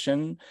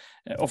presentation.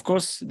 Of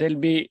course, there'll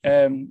be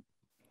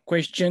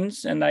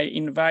questions, and I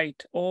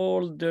invite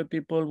all the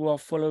people who are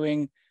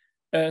following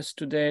us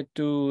today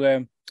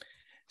to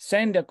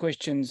send their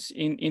questions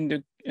in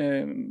the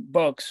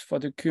box for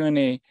the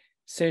Q&A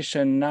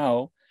session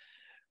now.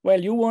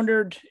 Well, you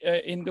wondered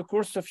in the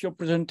course of your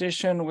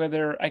presentation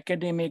whether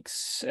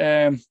academics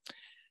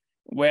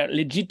were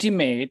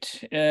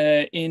legitimate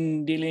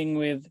in dealing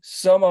with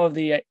some of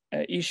the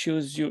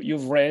issues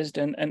you've raised,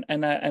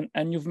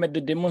 and you've made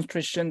the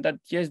demonstration that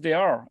yes, they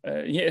are.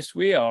 Yes,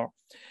 we are,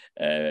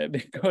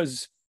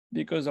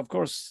 because of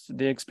course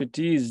the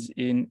expertise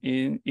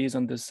is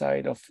on the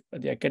side of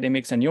the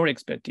academics, and your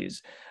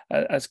expertise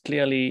has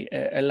clearly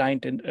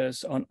aligned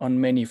us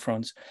on many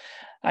fronts.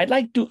 I'd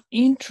like to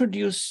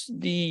introduce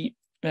the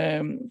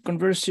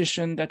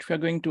conversation that we are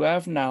going to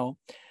have now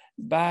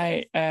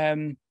by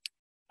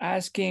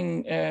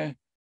asking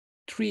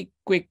 3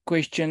 quick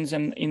questions,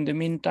 and in the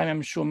meantime,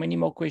 I'm sure many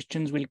more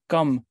questions will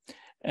come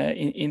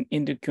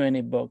in the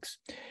Q&A box.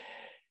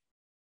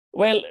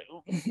 Well,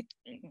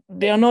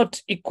 they are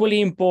not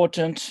equally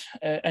important,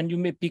 and you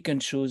may pick and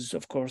choose,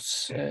 of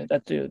course,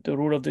 that's the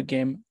rule of the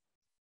game.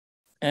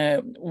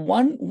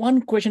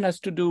 One question has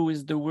to do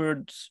with the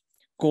words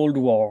Cold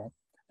War.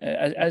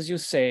 As you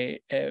say,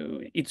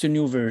 it's a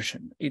new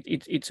version.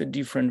 It's a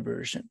different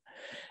version.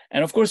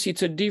 And of course,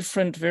 it's a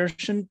different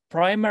version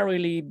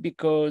primarily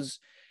because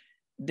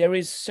there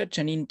is such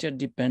an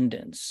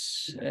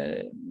interdependence.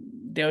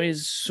 There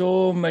is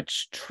so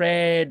much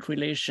trade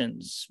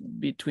relations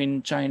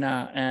between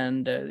China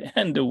and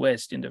the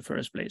West in the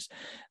first place,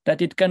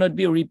 that it cannot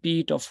be a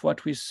repeat of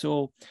what we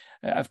saw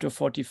after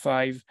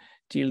 45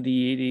 till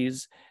the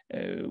 80s,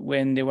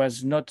 when there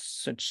was not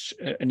such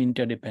an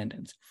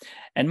interdependence.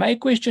 And my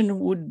question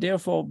would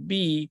therefore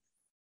be,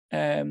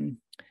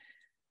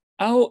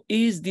 how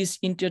is this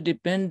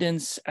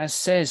interdependence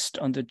assessed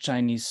on the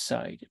Chinese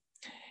side?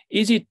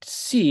 Is it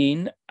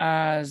seen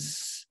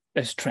as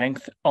a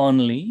strength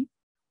only,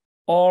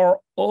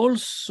 or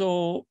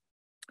also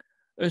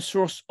a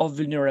source of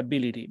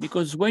vulnerability?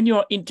 Because when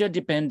you're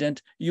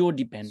interdependent, you're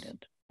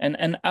dependent.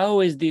 And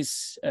how is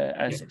this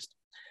assessed?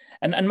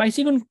 And my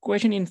second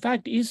question, in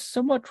fact, is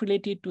somewhat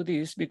related to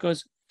this,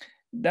 because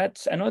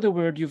that's another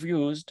word you've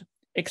used,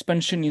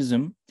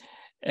 expansionism,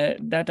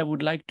 that I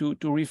would like to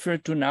refer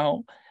to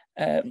now.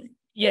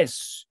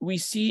 Yes, we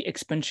see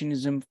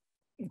expansionism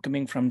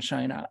coming from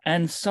China,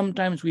 and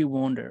sometimes we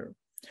wonder,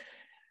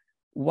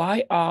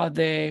 why are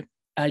they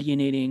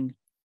alienating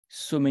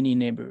so many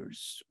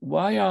neighbors?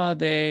 Why are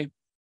they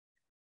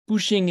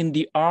pushing in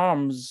the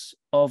arms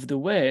of the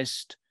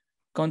West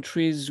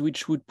countries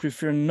which would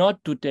prefer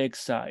not to take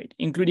side,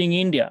 including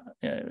India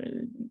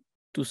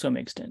to some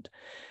extent?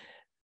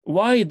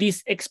 Why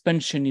this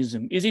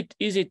expansionism?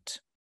 Is it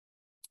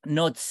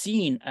not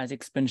seen as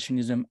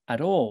expansionism at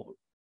all?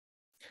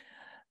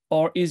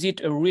 Or is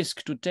it a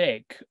risk to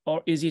take?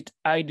 Or is it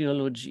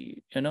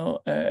ideology? You know,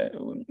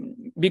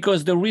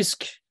 because the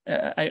risk,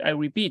 I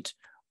repeat,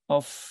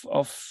 of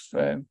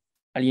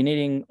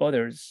alienating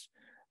others,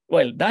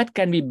 well, that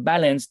can be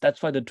balanced.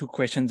 That's why the 2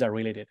 questions are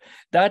related.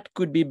 That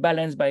could be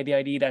balanced by the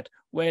idea that,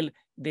 well,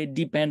 they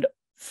depend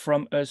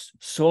from us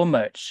so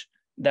much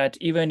that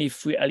even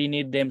if we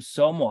alienate them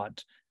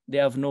somewhat, they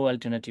have no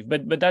alternative.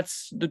 But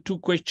that's the 2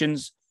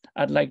 questions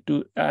I'd like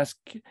to ask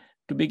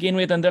to begin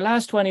with. And the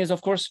last one is,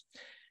 of course,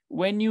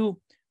 when you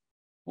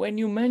when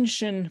you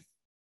mention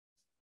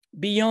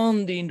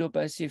beyond the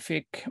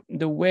Indo-Pacific,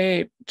 the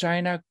way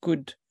China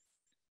could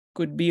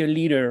be a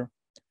leader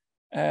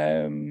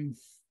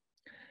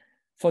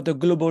for the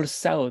global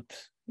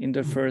South in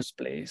the first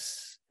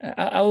place,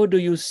 how do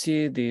you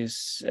see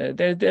this?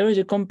 There is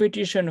a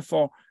competition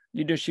for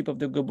leadership of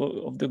the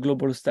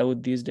global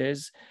South these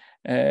days,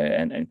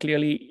 and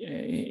clearly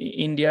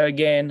India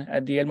again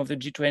at the helm of the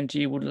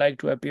G20 would like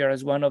to appear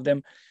as one of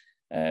them.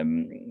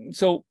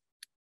 So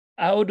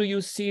how do you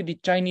see the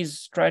Chinese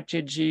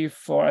strategy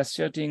for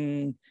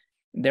asserting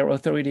their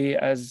authority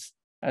as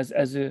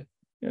a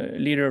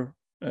leader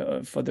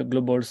for the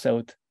global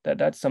South?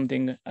 That's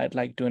something I'd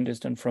like to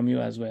understand from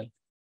you as well.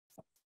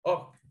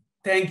 Oh,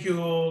 thank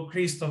you,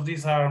 Christophe.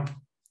 These are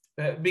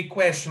big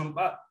questions.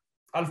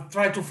 I'll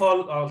try to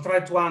follow. I'll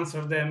try to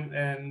answer them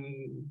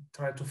and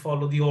try to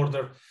follow the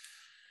order.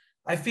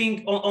 I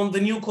think on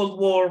the new Cold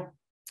War.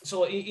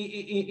 So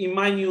in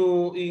my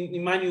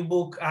new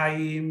book,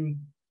 I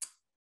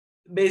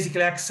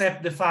basically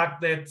accept the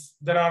fact that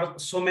there are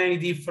so many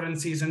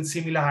differences and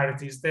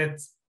similarities that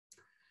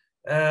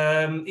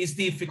it's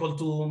difficult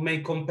to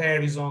make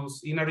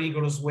comparisons in a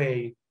rigorous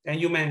way. And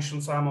you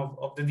mentioned some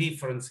of the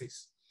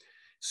differences.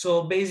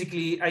 So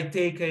basically, I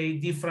take a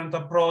different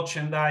approach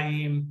and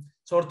I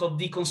sort of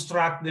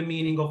deconstruct the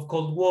meaning of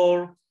Cold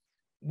War.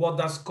 What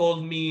does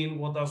cold mean?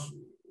 What does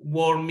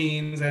war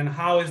means? And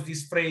how has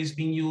this phrase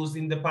been used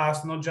in the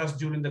past, not just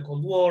during the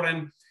Cold War?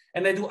 And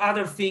I do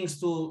other things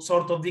to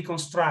sort of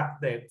deconstruct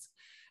that.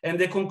 And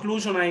the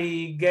conclusion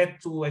I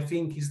get to, I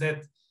think, is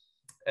that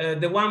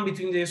the one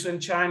between the US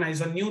and China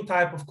is a new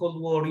type of Cold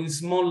War in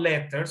small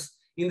letters,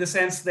 in the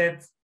sense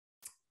that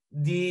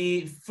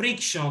the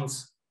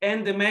frictions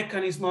and the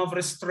mechanism of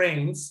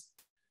restraints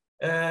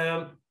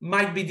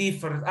might be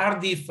different, are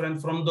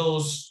different from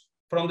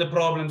the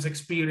problems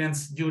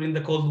experienced during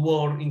the Cold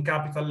War in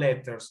capital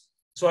letters.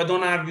 So I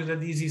don't argue that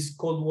this is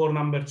Cold War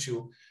number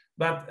 2,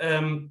 but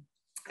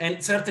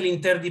and certainly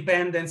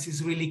interdependence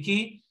is really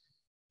key,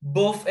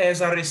 both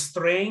as a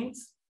restraint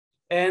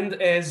and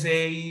as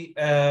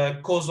a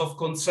cause of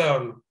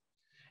concern.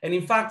 And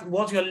in fact,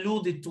 what you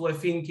alluded to, I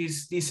think,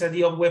 is this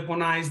idea of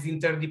weaponized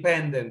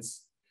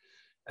interdependence.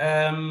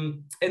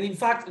 And in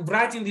fact,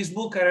 writing this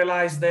book, I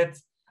realized that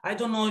I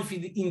don't know if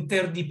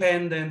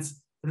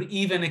interdependence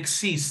even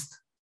exists.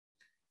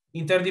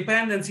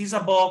 Interdependence is a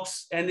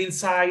box, and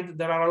inside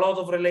there are a lot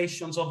of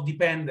relations of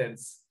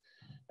dependence.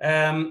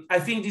 I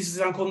think this is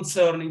a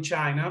concern in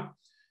China.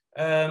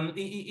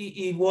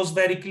 It was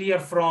very clear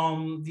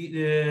from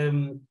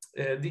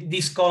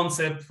this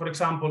concept, for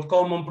example,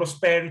 common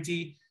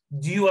prosperity,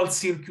 dual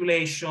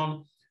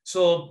circulation.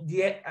 So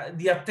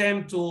the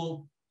attempt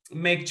to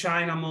make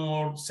China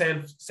more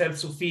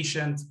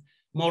self-sufficient,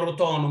 more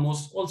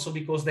autonomous, also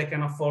because they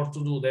can afford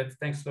to do that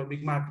thanks to a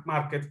big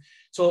market.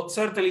 So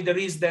certainly there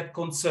is that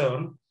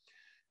concern,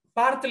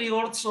 partly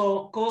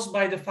also caused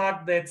by the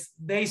fact that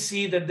they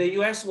see that the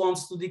US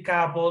wants to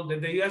decouple,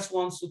 that the US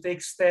wants to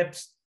take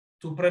steps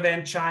to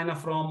prevent China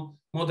from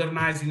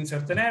modernizing in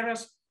certain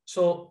areas.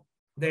 So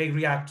they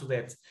react to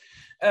that.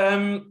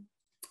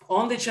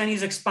 On the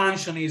Chinese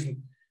expansionism,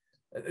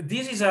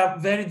 this is a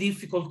very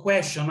difficult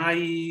question.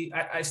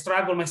 I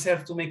struggle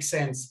myself to make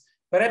sense.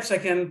 Perhaps I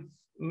can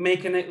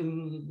make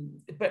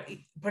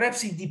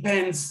perhaps it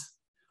depends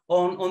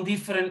on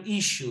different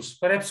issues.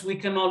 Perhaps we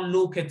cannot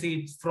look at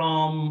it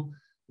from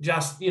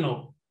just,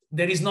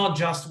 there is not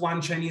just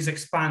one Chinese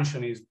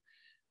expansionism.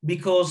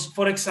 Because,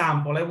 for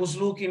example, I was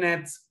looking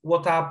at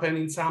what happened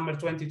in summer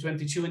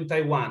 2022 in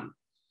Taiwan.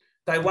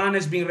 Taiwan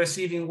has been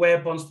receiving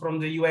weapons from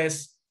the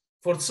US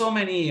for so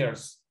many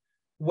years,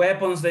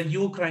 weapons that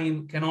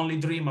Ukraine can only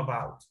dream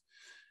about.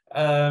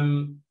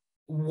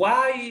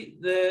 Why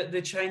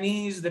the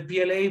Chinese, the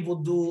PLA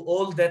would do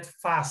all that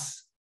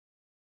fuss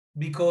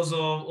because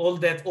of all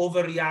that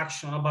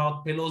overreaction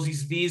about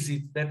Pelosi's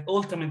visit that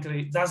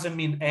ultimately doesn't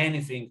mean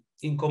anything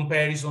in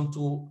comparison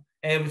to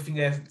everything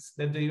else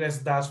that the US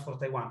does for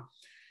Taiwan.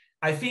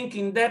 I think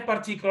in that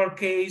particular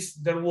case,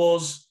 there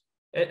was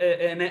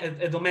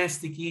a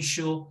domestic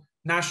issue,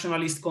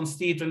 nationalist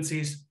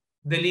constituencies,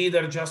 the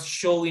leader just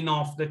showing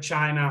off that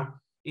China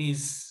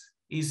is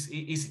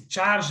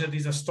charged that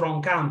is a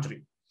strong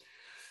country.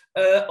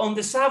 On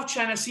the South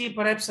China Sea,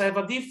 perhaps I have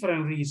a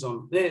different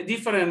reason, a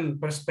different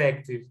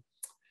perspective.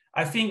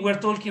 I think we're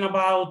talking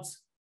about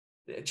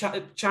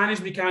China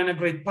is becoming a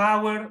great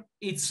power.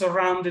 It's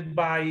surrounded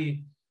by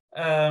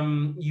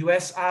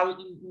US,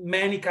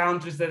 many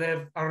countries that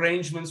have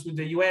arrangements with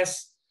the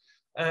US.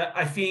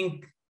 I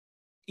think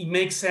it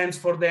makes sense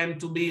for them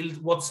to build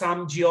what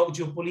some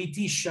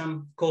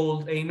geopoliticians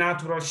called a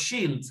natural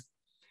shield.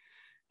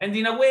 And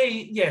in a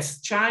way,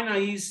 yes, China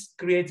is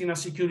creating a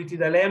security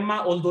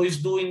dilemma, although it's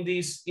doing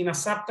this in a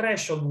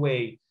sub-threshold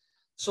way.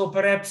 So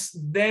perhaps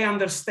they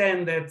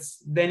understand that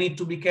they need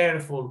to be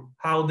careful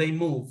how they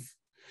move.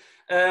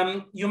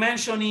 You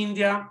mentioned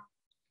India.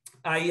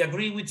 I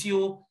agree with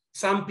you.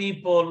 Some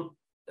people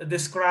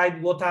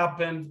describe what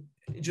happened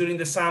during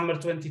the summer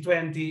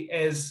 2020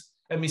 as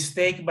a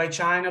mistake by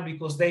China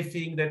because they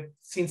think that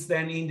since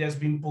then India has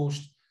been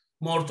pushed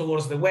more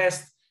towards the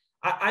West.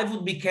 I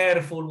would be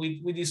careful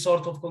with these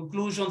sort of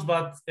conclusions,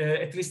 but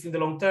at least in the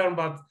long term.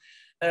 But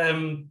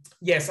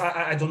yes,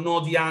 I don't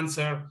know the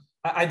answer.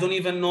 I don't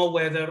even know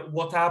whether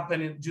what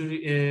happened in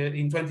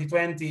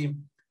 2020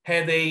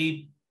 had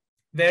a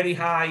very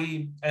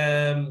high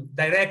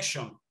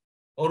direction,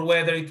 or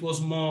whether it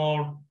was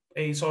more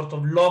a sort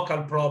of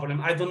local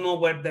problem. I don't know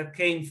where that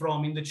came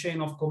from in the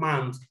chain of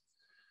command.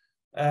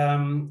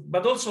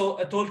 But also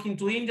talking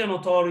to Indian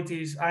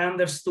authorities, I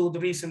understood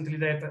recently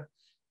that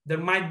there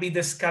might be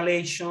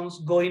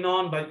escalations going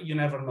on, but you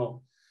never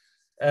know.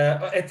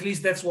 At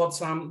least that's what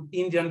some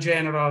Indian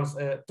generals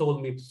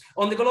told me.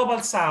 On the global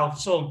south,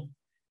 so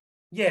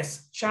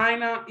yes,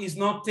 China is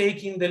not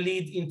taking the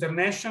lead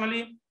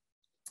internationally,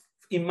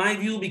 in my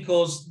view,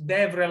 because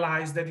they've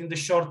realized that in the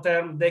short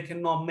term, they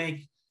cannot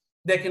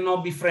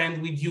be friends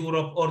with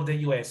Europe or the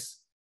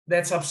US.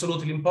 That's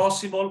absolutely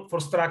impossible for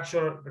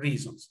structural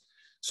reasons.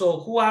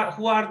 So where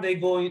are they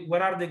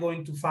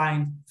going to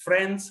find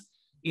friends?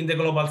 In the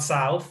global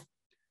south,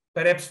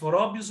 perhaps for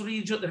obvious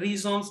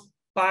reasons,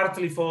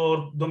 partly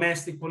for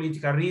domestic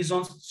political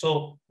reasons,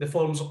 so the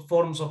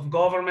forms of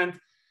government,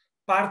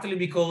 partly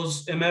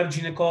because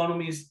emerging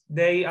economies,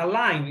 they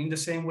align in the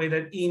same way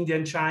that India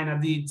and China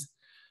did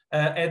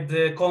at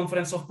the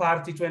Conference of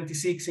Party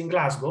 26 in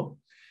Glasgow.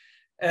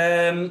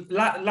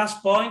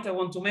 Last point I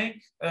want to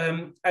make,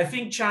 I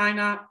think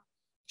China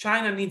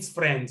needs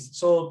friends.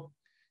 So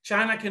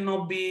China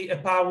cannot be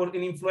an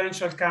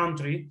influential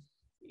country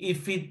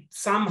if it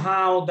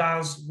somehow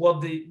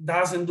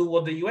doesn't do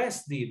what the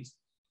US did.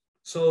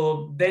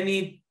 So they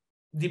need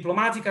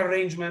diplomatic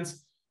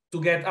arrangements to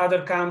get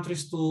other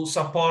countries to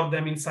support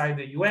them inside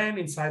the UN,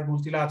 inside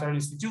multilateral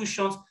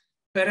institutions,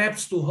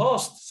 perhaps to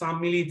host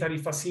some military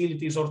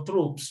facilities or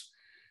troops.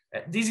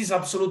 This is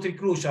absolutely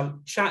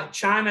crucial.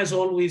 China has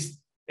always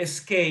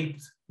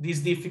escaped this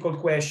difficult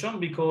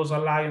question because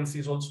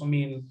alliances also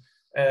mean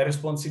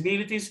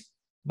responsibilities,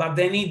 but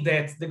they need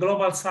that. The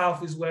global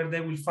south is where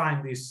they will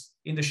find this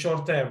in the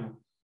short term.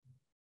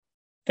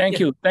 Thank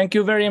you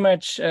very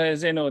much,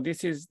 Zeno.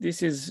 This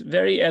is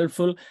very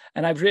helpful,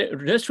 and I've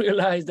just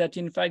realized that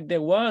in fact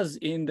there was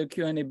in the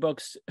Q&A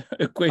box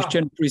a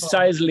question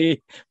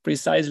precisely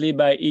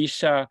by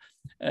Isha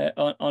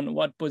on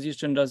what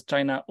position does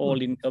China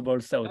hold in global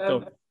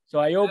south. So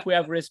I hope we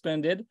have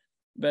responded.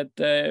 But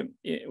do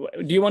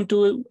you want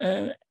to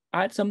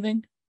add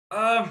something?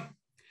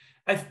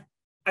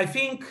 I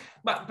think,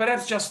 but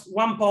perhaps just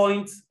one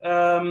point.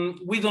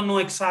 We don't know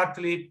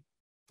exactly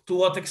to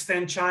what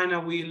extent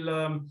China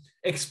will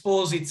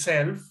expose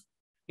itself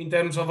in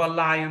terms of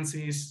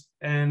alliances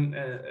and,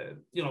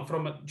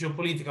 from a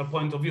geopolitical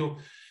point of view.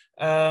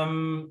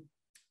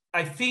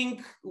 I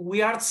think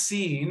we are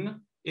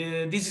seeing,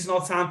 this is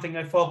not something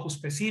I focus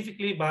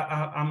specifically, but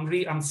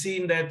I'm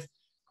seeing that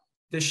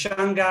the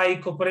Shanghai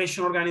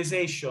Cooperation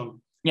Organization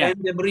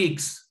and the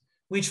BRICS,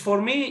 which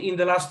for me in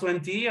the last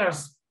 20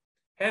 years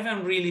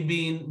haven't really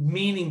been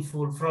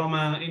meaningful from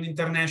an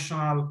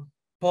international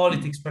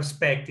politics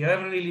perspective,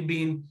 haven't really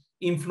been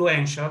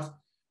influential.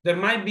 There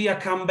might be a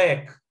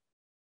comeback.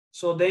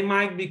 So they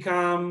might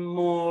become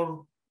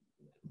more,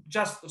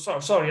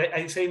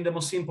 I say in the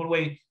most simple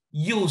way,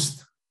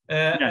 used,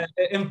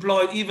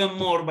 employed even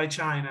more by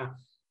China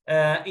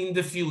in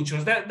the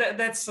future.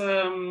 That's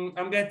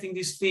I'm getting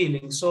this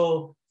feeling.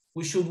 So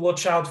we should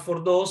watch out for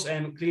those,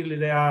 and clearly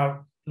they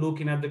are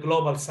looking at the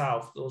global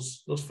south,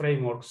 those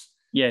frameworks.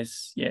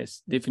 Yes,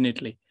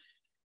 definitely.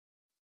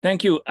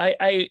 Thank you.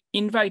 I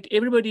invite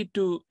everybody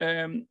to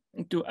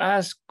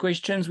ask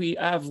questions. We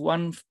have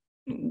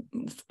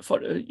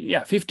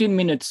 15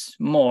 minutes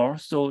more,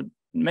 so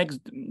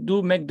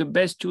do make the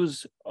best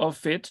use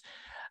of it.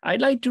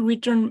 I'd like to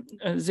return,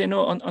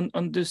 Zeno,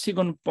 on the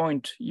second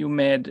point you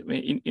made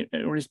in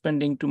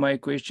responding to my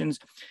questions.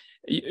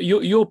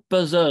 You're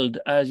puzzled,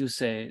 as you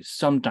say,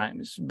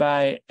 sometimes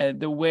by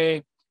the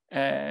way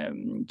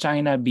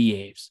China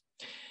behaves.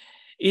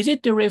 Is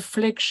it a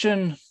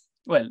reflection,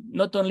 well,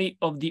 not only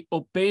of the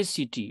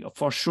opacity,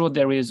 for sure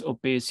there is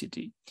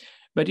opacity,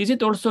 but is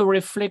it also a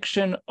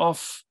reflection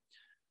of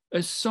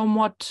a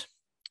somewhat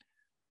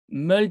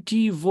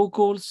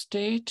multivocal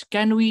state?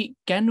 Can we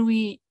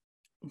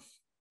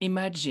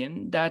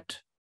imagine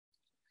that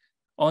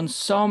on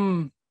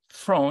some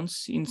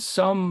fronts, in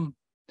some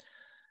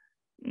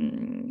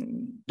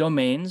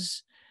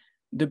domains,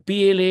 the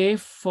PLA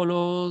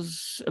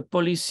follows a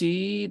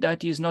policy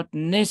that is not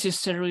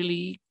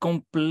necessarily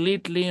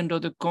completely under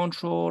the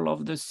control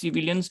of the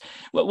civilians?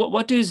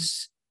 What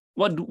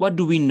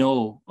do we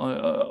know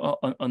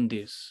on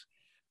this?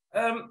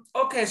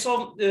 Okay,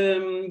 so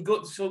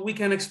good. So we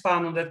can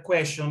expand on that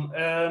question.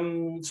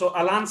 So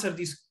I'll answer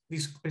this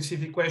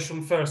specific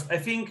question first. I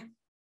think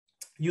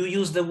you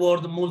use the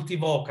word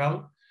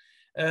multivocal.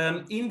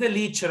 In the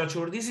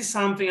literature, this is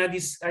something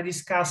I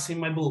discuss in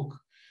my book.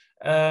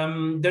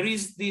 There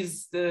is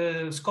this,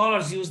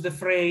 scholars use the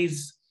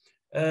phrase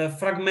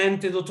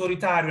fragmented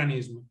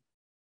authoritarianism.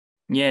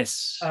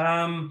 Yes.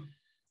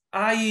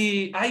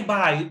 I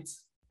buy it,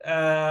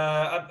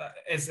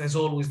 as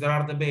always, there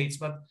are debates,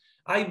 but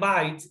I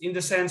bite in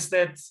the sense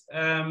that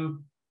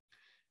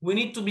we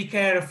need to be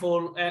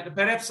careful.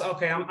 Perhaps,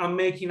 okay, I'm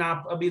making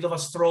up a bit of a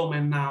straw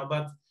man now,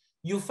 but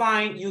you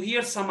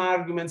hear some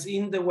arguments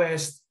in the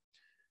West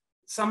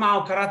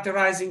somehow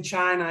characterizing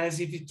China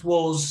as if it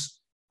was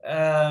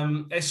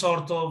a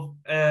sort of,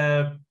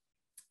 a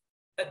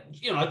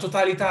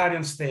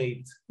totalitarian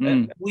state,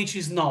 which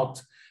is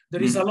not.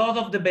 There is a lot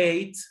of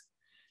debate.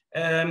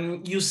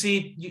 You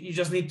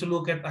just need to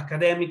look at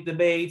academic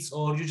debates,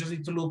 or you just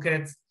need to look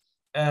at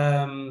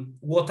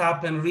what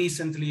happened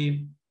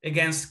recently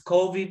against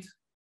COVID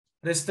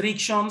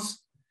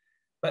restrictions.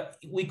 But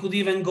we could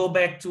even go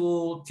back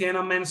to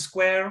Tiananmen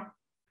Square.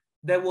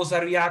 That was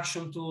a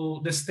reaction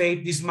to the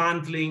state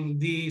dismantling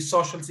the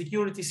social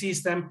security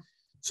system.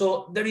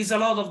 So there is a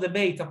lot of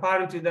debate.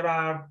 Apparently, there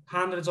are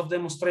hundreds of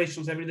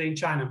demonstrations every day in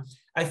China.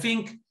 I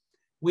think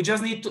we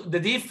just need to, the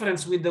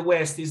difference with the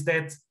West is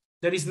that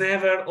there is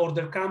never, or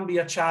there can be,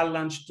 a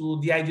challenge to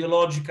the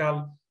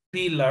ideological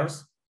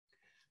pillars.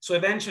 So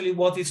eventually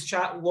what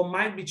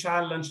might be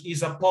challenged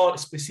is a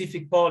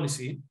specific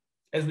policy,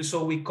 as we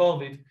saw with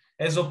COVID,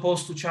 as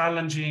opposed to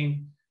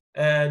challenging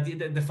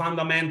the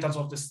fundamentals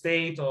of the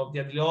state or the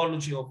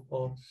ideology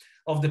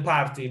of the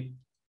party.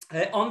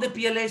 On the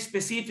PLA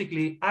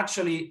specifically,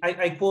 actually,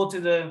 I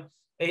quoted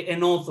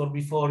an author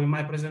before in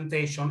my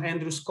presentation,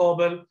 Andrew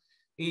Scoble.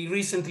 He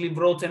recently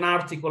wrote an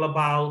article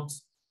about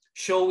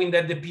showing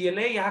that the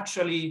PLA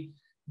actually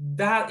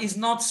that is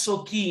not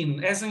so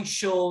keen, hasn't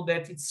shown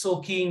that it's so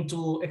keen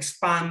to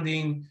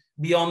expanding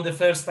beyond the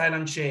first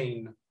island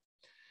chain.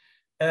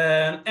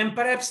 And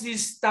perhaps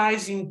this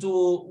ties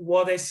into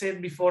what I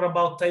said before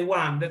about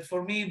Taiwan, that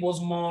for me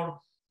was more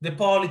the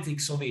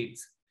politics of it.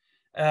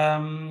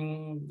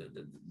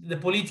 The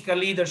political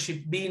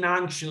leadership being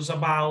anxious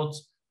about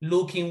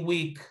looking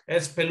weak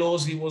as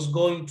Pelosi was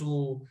going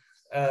to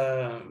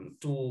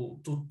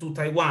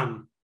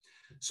Taiwan.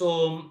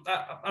 So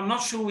I'm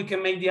not sure we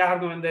can make the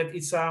argument that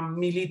it's a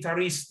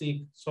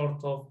militaristic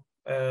sort of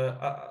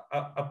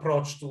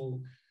approach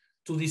to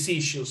these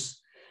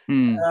issues.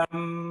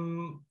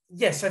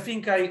 Yes, I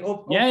think I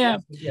hope. Yeah.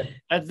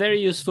 That's very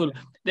useful.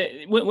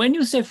 When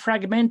you say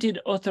fragmented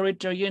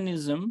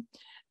authoritarianism,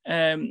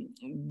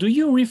 do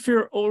you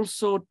refer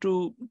also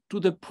to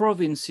the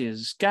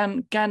provinces?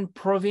 Can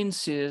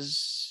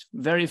provinces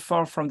very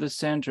far from the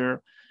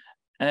center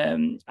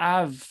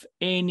have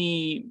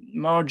any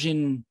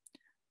margin,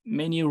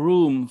 many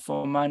room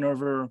for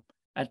maneuver,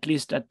 at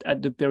least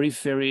at the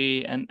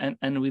periphery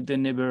and with the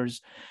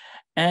neighbors?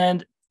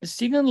 And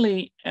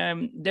secondly,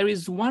 there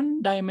is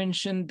one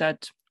dimension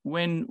that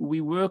when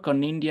we work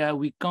on India,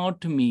 we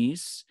can't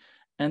miss,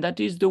 and that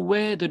is the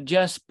way the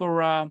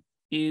diaspora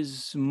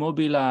is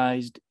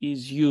mobilized,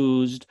 is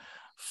used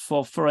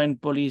for foreign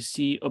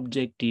policy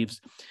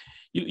objectives.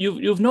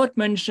 You've not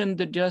mentioned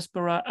the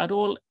diaspora at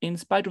all, in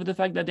spite of the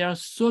fact that there are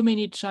so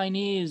many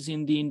Chinese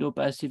in the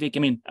Indo-Pacific, I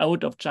mean,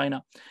 out of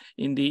China,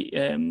 in the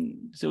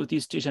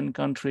Southeast Asian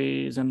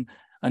countries and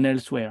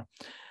elsewhere.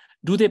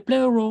 Do they play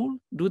a role?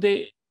 Do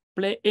they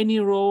play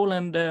any role?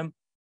 And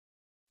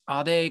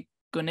are they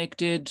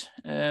connected,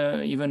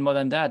 even more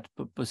than that,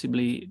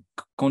 possibly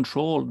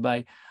controlled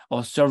by or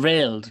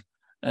surveilled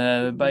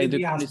by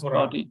the Communist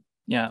Party?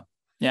 Yeah.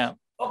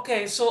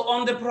 Okay, so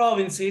on the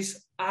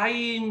provinces,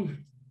 I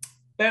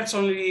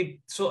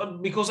personally, so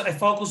because I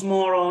focus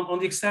more on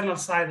the external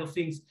side of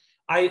things,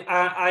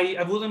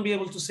 I wouldn't be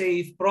able to say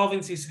if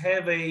provinces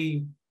have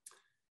an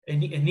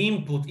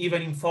input,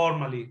 even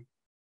informally.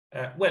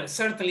 Well,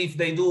 certainly if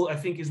they do, I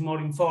think it's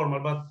more informal,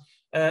 but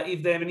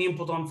if they have an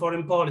input on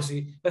foreign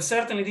policy. But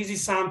certainly this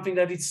is something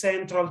that is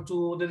central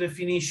to the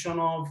definition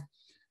of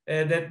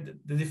the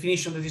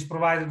definition that is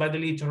provided by the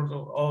literature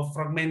of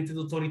fragmented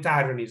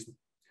authoritarianism.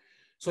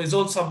 So it's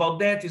also about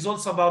that. It's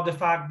also about the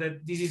fact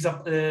that this is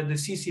the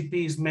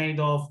CCP is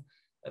made of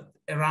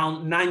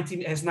around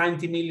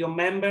 90 million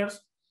members.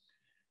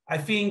 I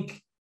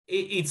think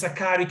it's a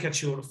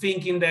caricature.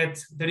 Thinking that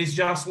there is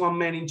just one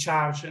man in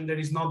charge and there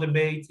is no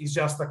debate is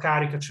just a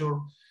caricature.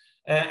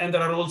 And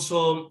there are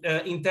also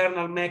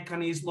internal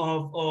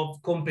mechanisms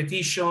of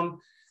competition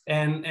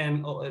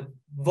and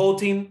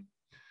voting.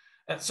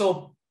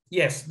 So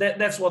yes,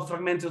 that's what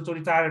fragmented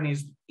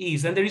authoritarianism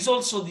is. And there is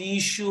also the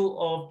issue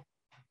of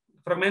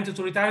fragmented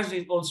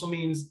authoritarianism. Also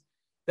means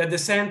that the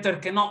center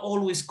cannot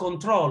always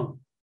control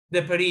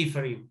the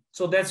periphery.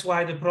 So that's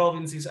why the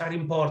provinces are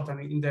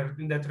important in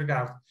that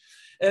regard.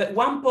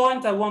 One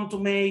point I want to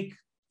make,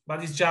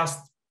 but it's just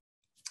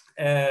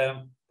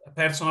a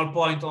personal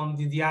point on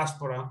the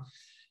diaspora.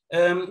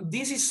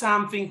 This is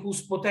something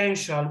whose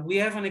potential we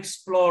haven't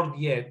explored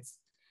yet.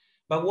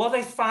 But what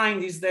I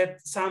find is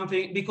that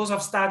something, because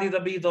I've studied a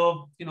bit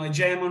of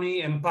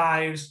hegemony,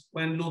 empires,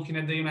 when looking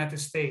at the United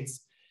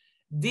States,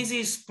 this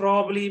is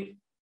probably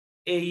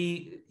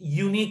a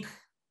unique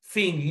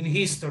thing in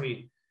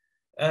history.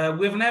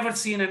 We've never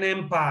seen an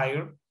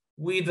empire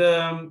with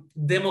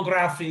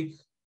demographic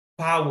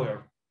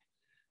power.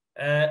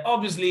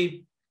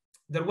 Obviously,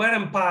 there were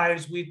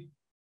empires with,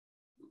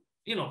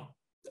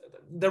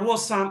 there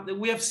was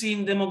we have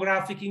seen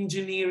demographic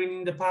engineering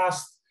in the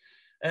past,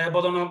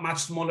 but on a much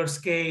smaller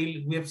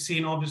scale. We have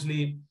seen,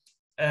 obviously,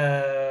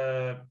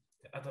 I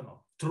don't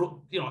know,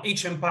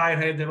 each empire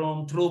had their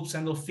own troops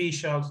and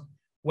officials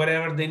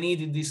wherever they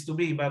needed this to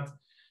be. But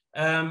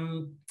I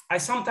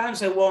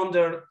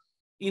wonder,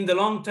 in the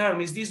long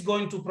term, is this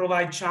going to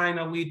provide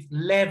China with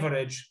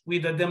leverage,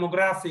 with a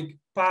demographic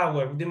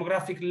power,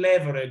 demographic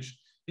leverage?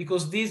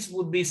 Because this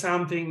would be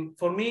something,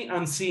 for me,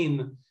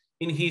 unseen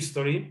in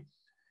history.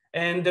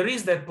 And there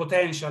is that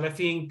potential. I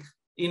think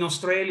in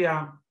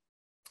Australia,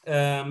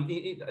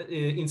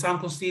 in some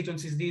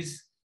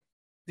constituencies,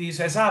 this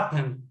has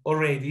happened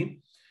already.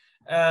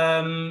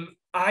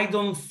 I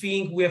don't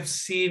think we have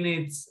seen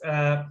it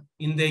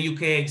in the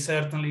UK,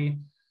 certainly,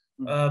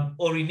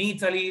 or in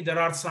Italy. There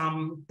are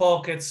some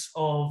pockets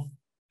of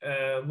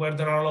where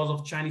there are a lot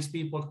of Chinese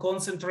people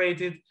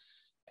concentrated,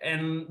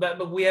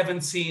 but we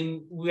haven't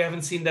seen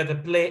that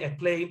at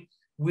play.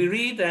 We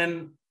read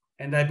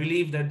and I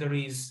believe that there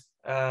is.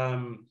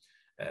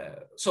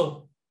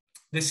 So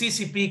the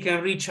CCP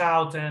can reach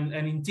out and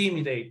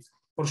intimidate,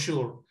 for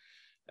sure.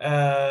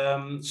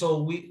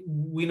 So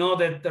we know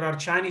that there are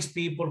Chinese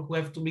people who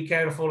have to be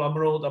careful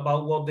abroad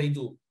about what they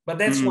do. But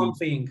that's one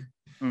thing.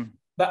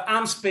 But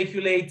I'm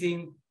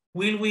speculating,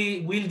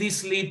 will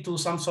this lead to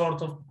some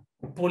sort of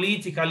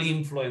political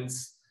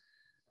influence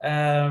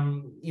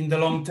in the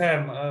long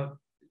term?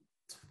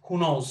 Who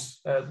knows?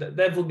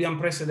 That would be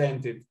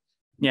unprecedented.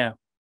 Yeah.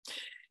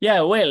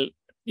 Yeah, well,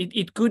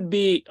 it could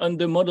be on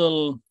the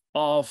model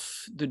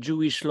of the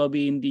Jewish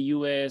lobby in the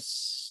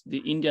US, the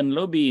Indian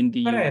lobby in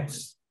the Perhaps.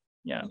 US.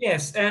 Yeah.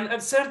 Yes,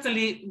 and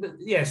certainly,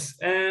 yes,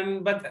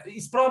 but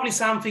it's probably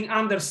something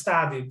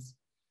understudied.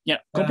 Yeah,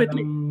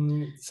 completely.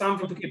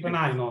 Something to keep an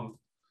eye on.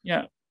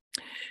 Yeah.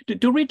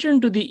 To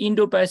return to the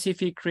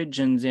Indo-Pacific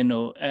region,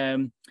 Zeno,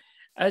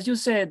 as you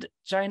said,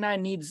 China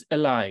needs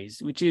allies,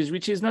 which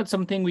is not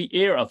something we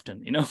hear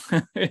often,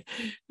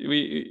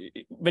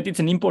 but it's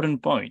an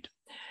important point.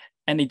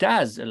 And it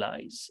has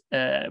allies,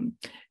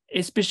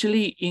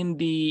 especially in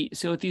the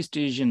Southeast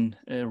Asian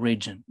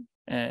region.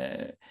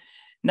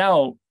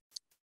 Now,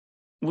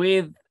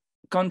 with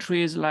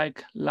countries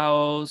like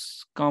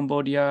Laos,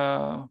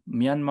 Cambodia,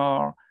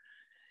 Myanmar,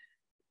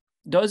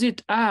 does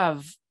it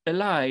have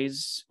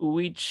allies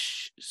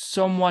which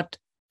somewhat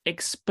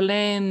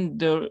explain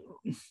the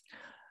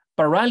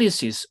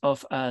paralysis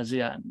of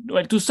ASEAN?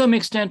 Well, to some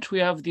extent, we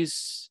have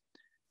this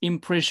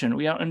impression,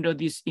 we are under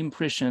this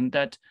impression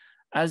that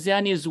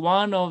ASEAN is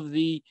one of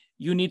the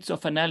units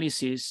of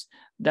analysis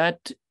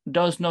that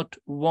does not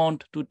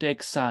want to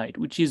take side,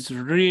 which is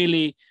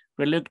really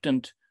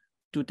reluctant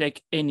to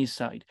take any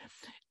side.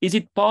 Is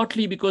it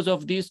partly because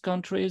of these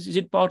countries? Is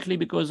it partly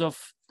because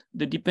of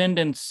the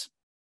dependence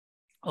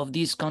of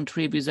this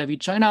country vis-a-vis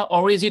China?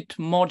 Or is it,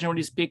 more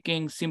generally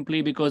speaking,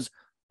 simply because,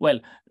 well,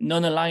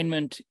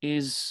 non-alignment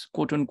is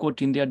quote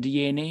unquote in their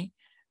DNA,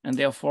 and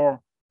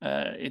therefore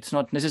it's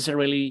not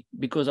necessarily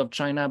because of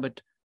China,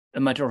 but a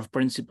matter of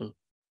principle?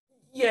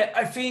 Yeah,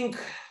 I think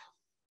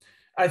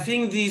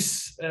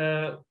this,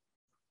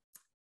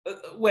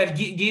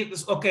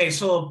 okay,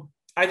 so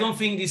I don't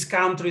think these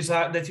countries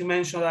that you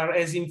mentioned are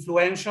as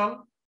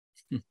influential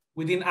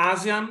within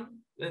ASEAN.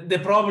 The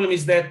problem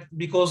is that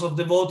because of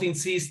the voting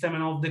system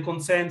and of the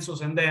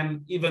consensus, and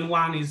then even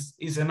one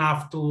is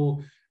enough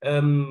to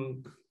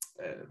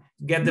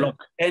get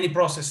any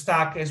process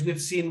stuck, as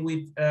we've seen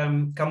with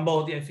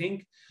Cambodia, I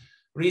think,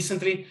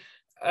 recently.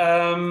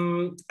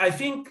 I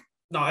think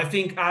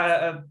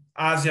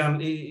ASEAN,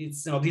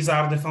 these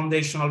are the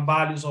foundational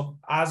values of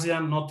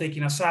ASEAN, not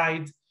taking a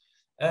side.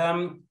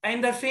 And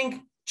I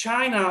think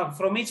China,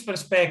 from its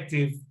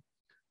perspective,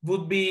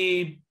 would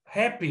be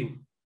happy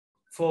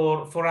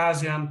for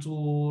ASEAN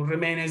to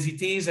remain as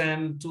it is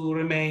and to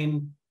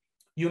remain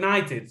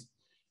united,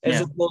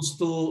 as opposed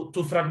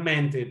to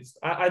fragmented.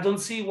 I don't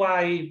see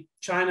why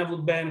China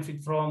would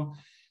benefit from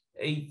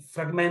a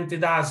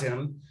fragmented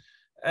ASEAN,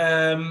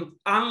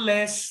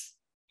 unless,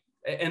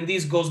 and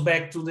this goes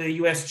back to the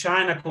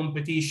US-China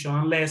competition,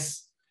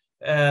 unless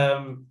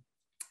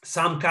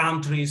some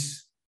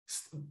countries,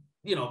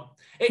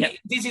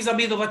 this is a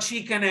bit of a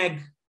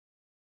chicken-egg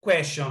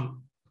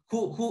question.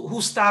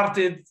 Who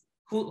started?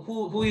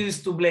 Who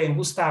is to blame?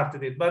 Who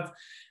started it? But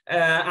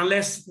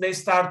unless they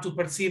start to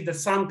perceive that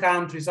some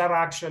countries are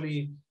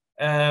actually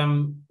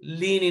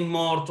leaning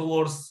more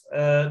towards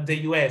the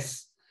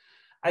US,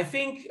 I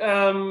think,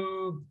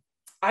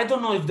 I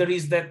don't know if there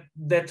is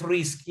that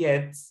risk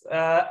yet.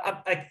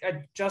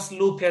 I just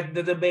look at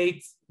the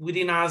debate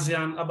within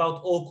ASEAN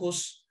about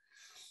AUKUS.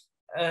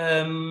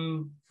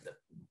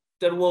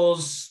 There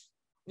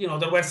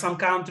were some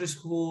countries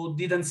who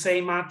didn't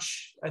say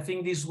much. I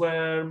think these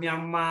were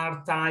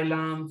Myanmar,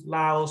 Thailand,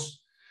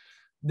 Laos.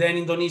 Then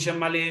Indonesia and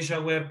Malaysia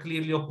were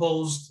clearly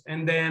opposed.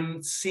 And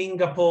then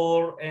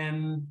Singapore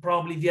and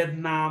probably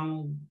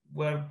Vietnam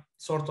were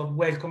sort of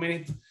welcoming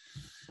it.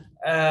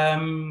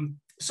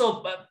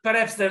 So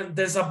perhaps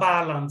there's a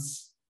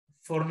balance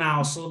for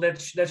now. So that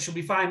should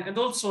be fine. And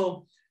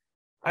also,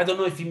 I don't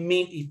know if it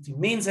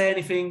means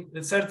anything.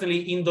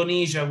 Certainly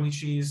Indonesia,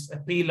 which is a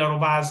pillar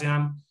of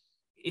ASEAN,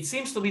 it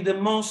seems to be the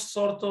most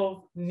sort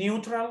of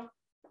neutral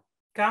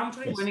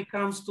country Yes. when it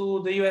comes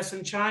to the US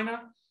and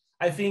China.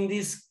 I think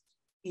this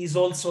is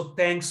also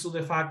thanks to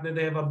the fact that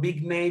they have a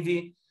big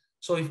navy.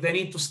 So if they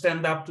need to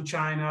stand up to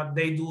China,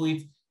 they do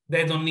it.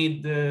 They don't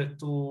need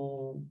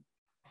to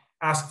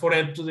ask for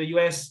help to the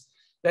US.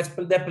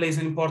 That plays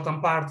an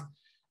important part.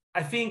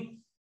 I think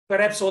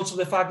perhaps also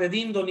the fact that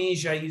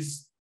Indonesia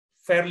is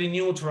fairly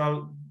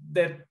neutral,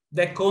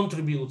 that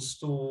contributes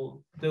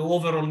to the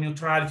overall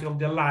neutrality of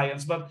the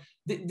alliance. But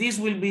this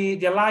will be,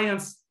 the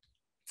alliance,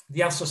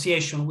 the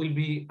association will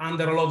be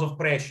under a lot of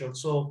pressure.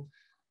 So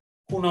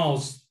who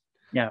knows?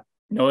 Yeah,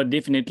 no,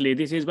 definitely.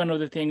 This is one of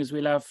the things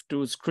we'll have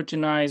to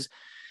scrutinize.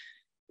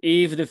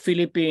 If the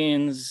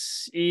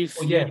Philippines, if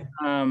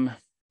Vietnam,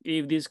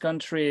 if these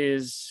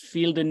countries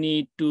feel the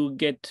need to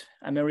get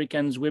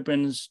Americans'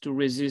 weapons to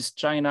resist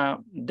China,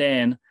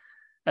 then,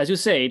 as you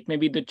say, it may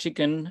be the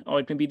chicken or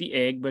it may be the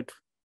egg, but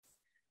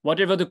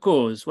whatever the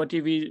cause,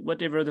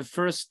 whatever the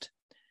first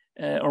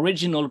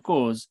original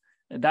cause,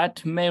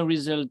 that may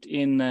result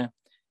in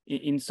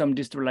some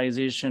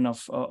destabilization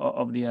of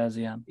the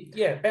ASEAN.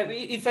 Yeah,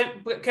 if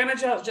can I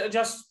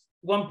just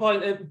one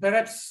point,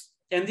 perhaps.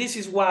 And this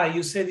is why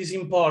you said is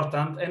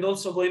important. And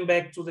also going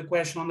back to the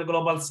question on the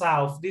global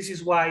south, this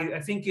is why I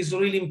think it's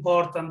really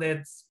important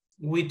that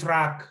we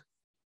track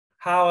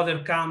how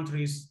other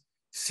countries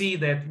see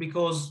that,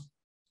 because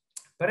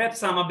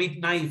perhaps I'm a bit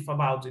naive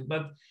about it,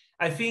 but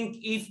I think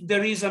if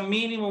there is a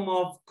minimum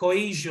of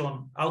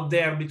cohesion out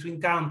there between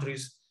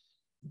countries,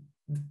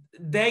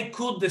 they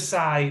could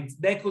decide,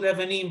 they could have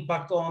an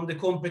impact on the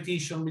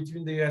competition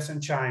between the US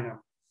and China.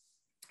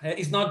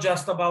 It's not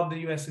just about the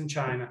US and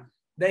China.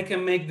 They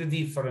can make the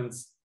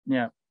difference.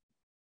 Yeah,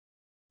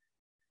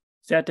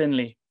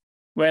 certainly.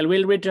 Well,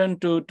 we'll return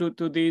to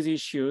these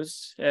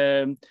issues.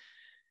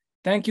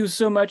 Thank you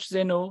so much,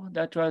 Zeno.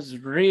 That was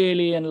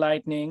really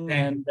enlightening.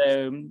 And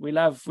we'll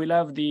have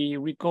the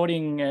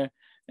recording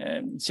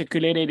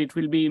circulated. It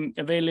will be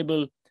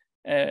available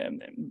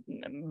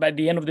by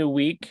the end of the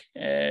week,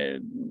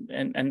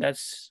 and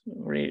that's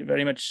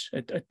very much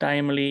a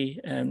timely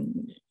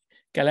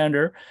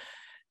calendar.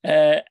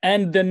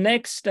 And the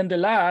next and the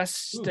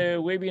last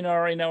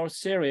webinar in our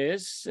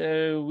series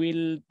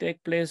will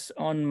take place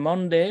on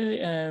Monday.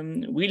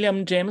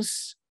 William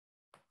James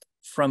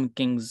from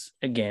King's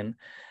again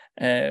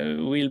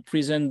will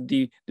present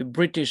the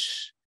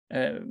British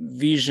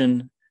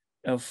vision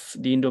of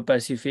the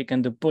Indo-Pacific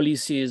and the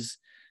policies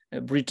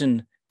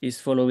Britain is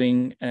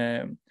following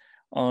in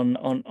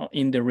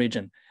the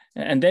region.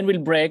 And then we'll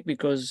break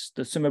because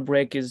the summer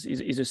break is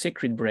a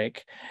sacred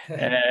break.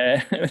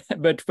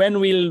 But when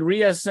we'll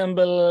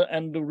reassemble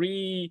and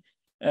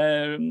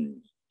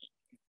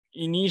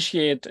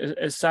initiate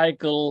a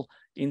cycle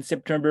in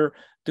September,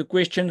 the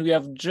questions we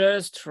have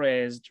just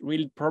raised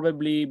will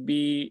probably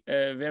be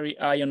very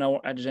high on our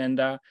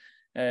agenda,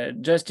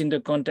 just in the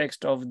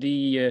context of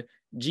the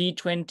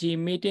G20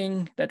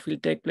 meeting that will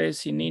take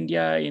place in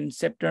India in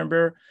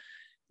September,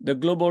 the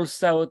Global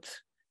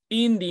South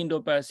in the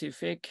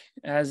Indo-Pacific,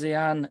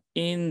 ASEAN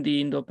in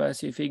the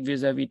Indo-Pacific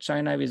vis-a-vis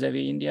China,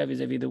 vis-a-vis India,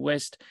 vis-a-vis the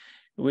West,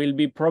 will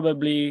be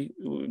probably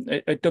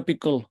a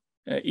topical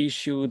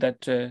issue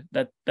that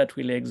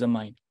we'll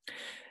examine.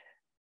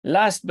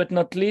 Last but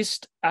not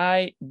least,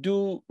 I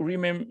do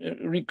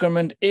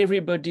recommend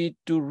everybody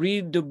to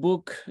read the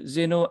book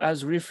Zeno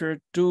has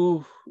referred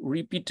to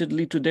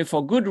repeatedly today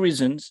for good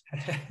reasons,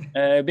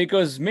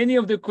 because many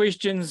of the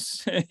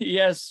questions he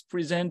has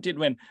presented,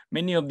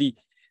 many of the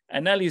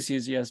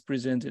analysis he has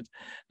presented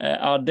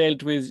are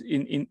dealt with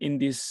in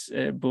this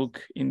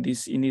book, in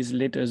his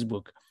latest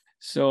book.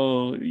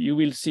 So you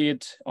will see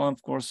it, of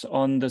course,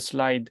 on the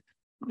slide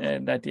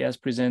that he has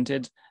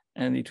presented,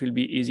 and it will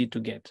be easy to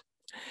get.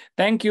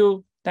 Thank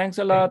you. Thanks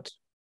a lot.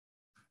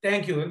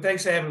 Thank you. And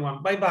thanks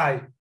everyone.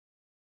 Bye-bye.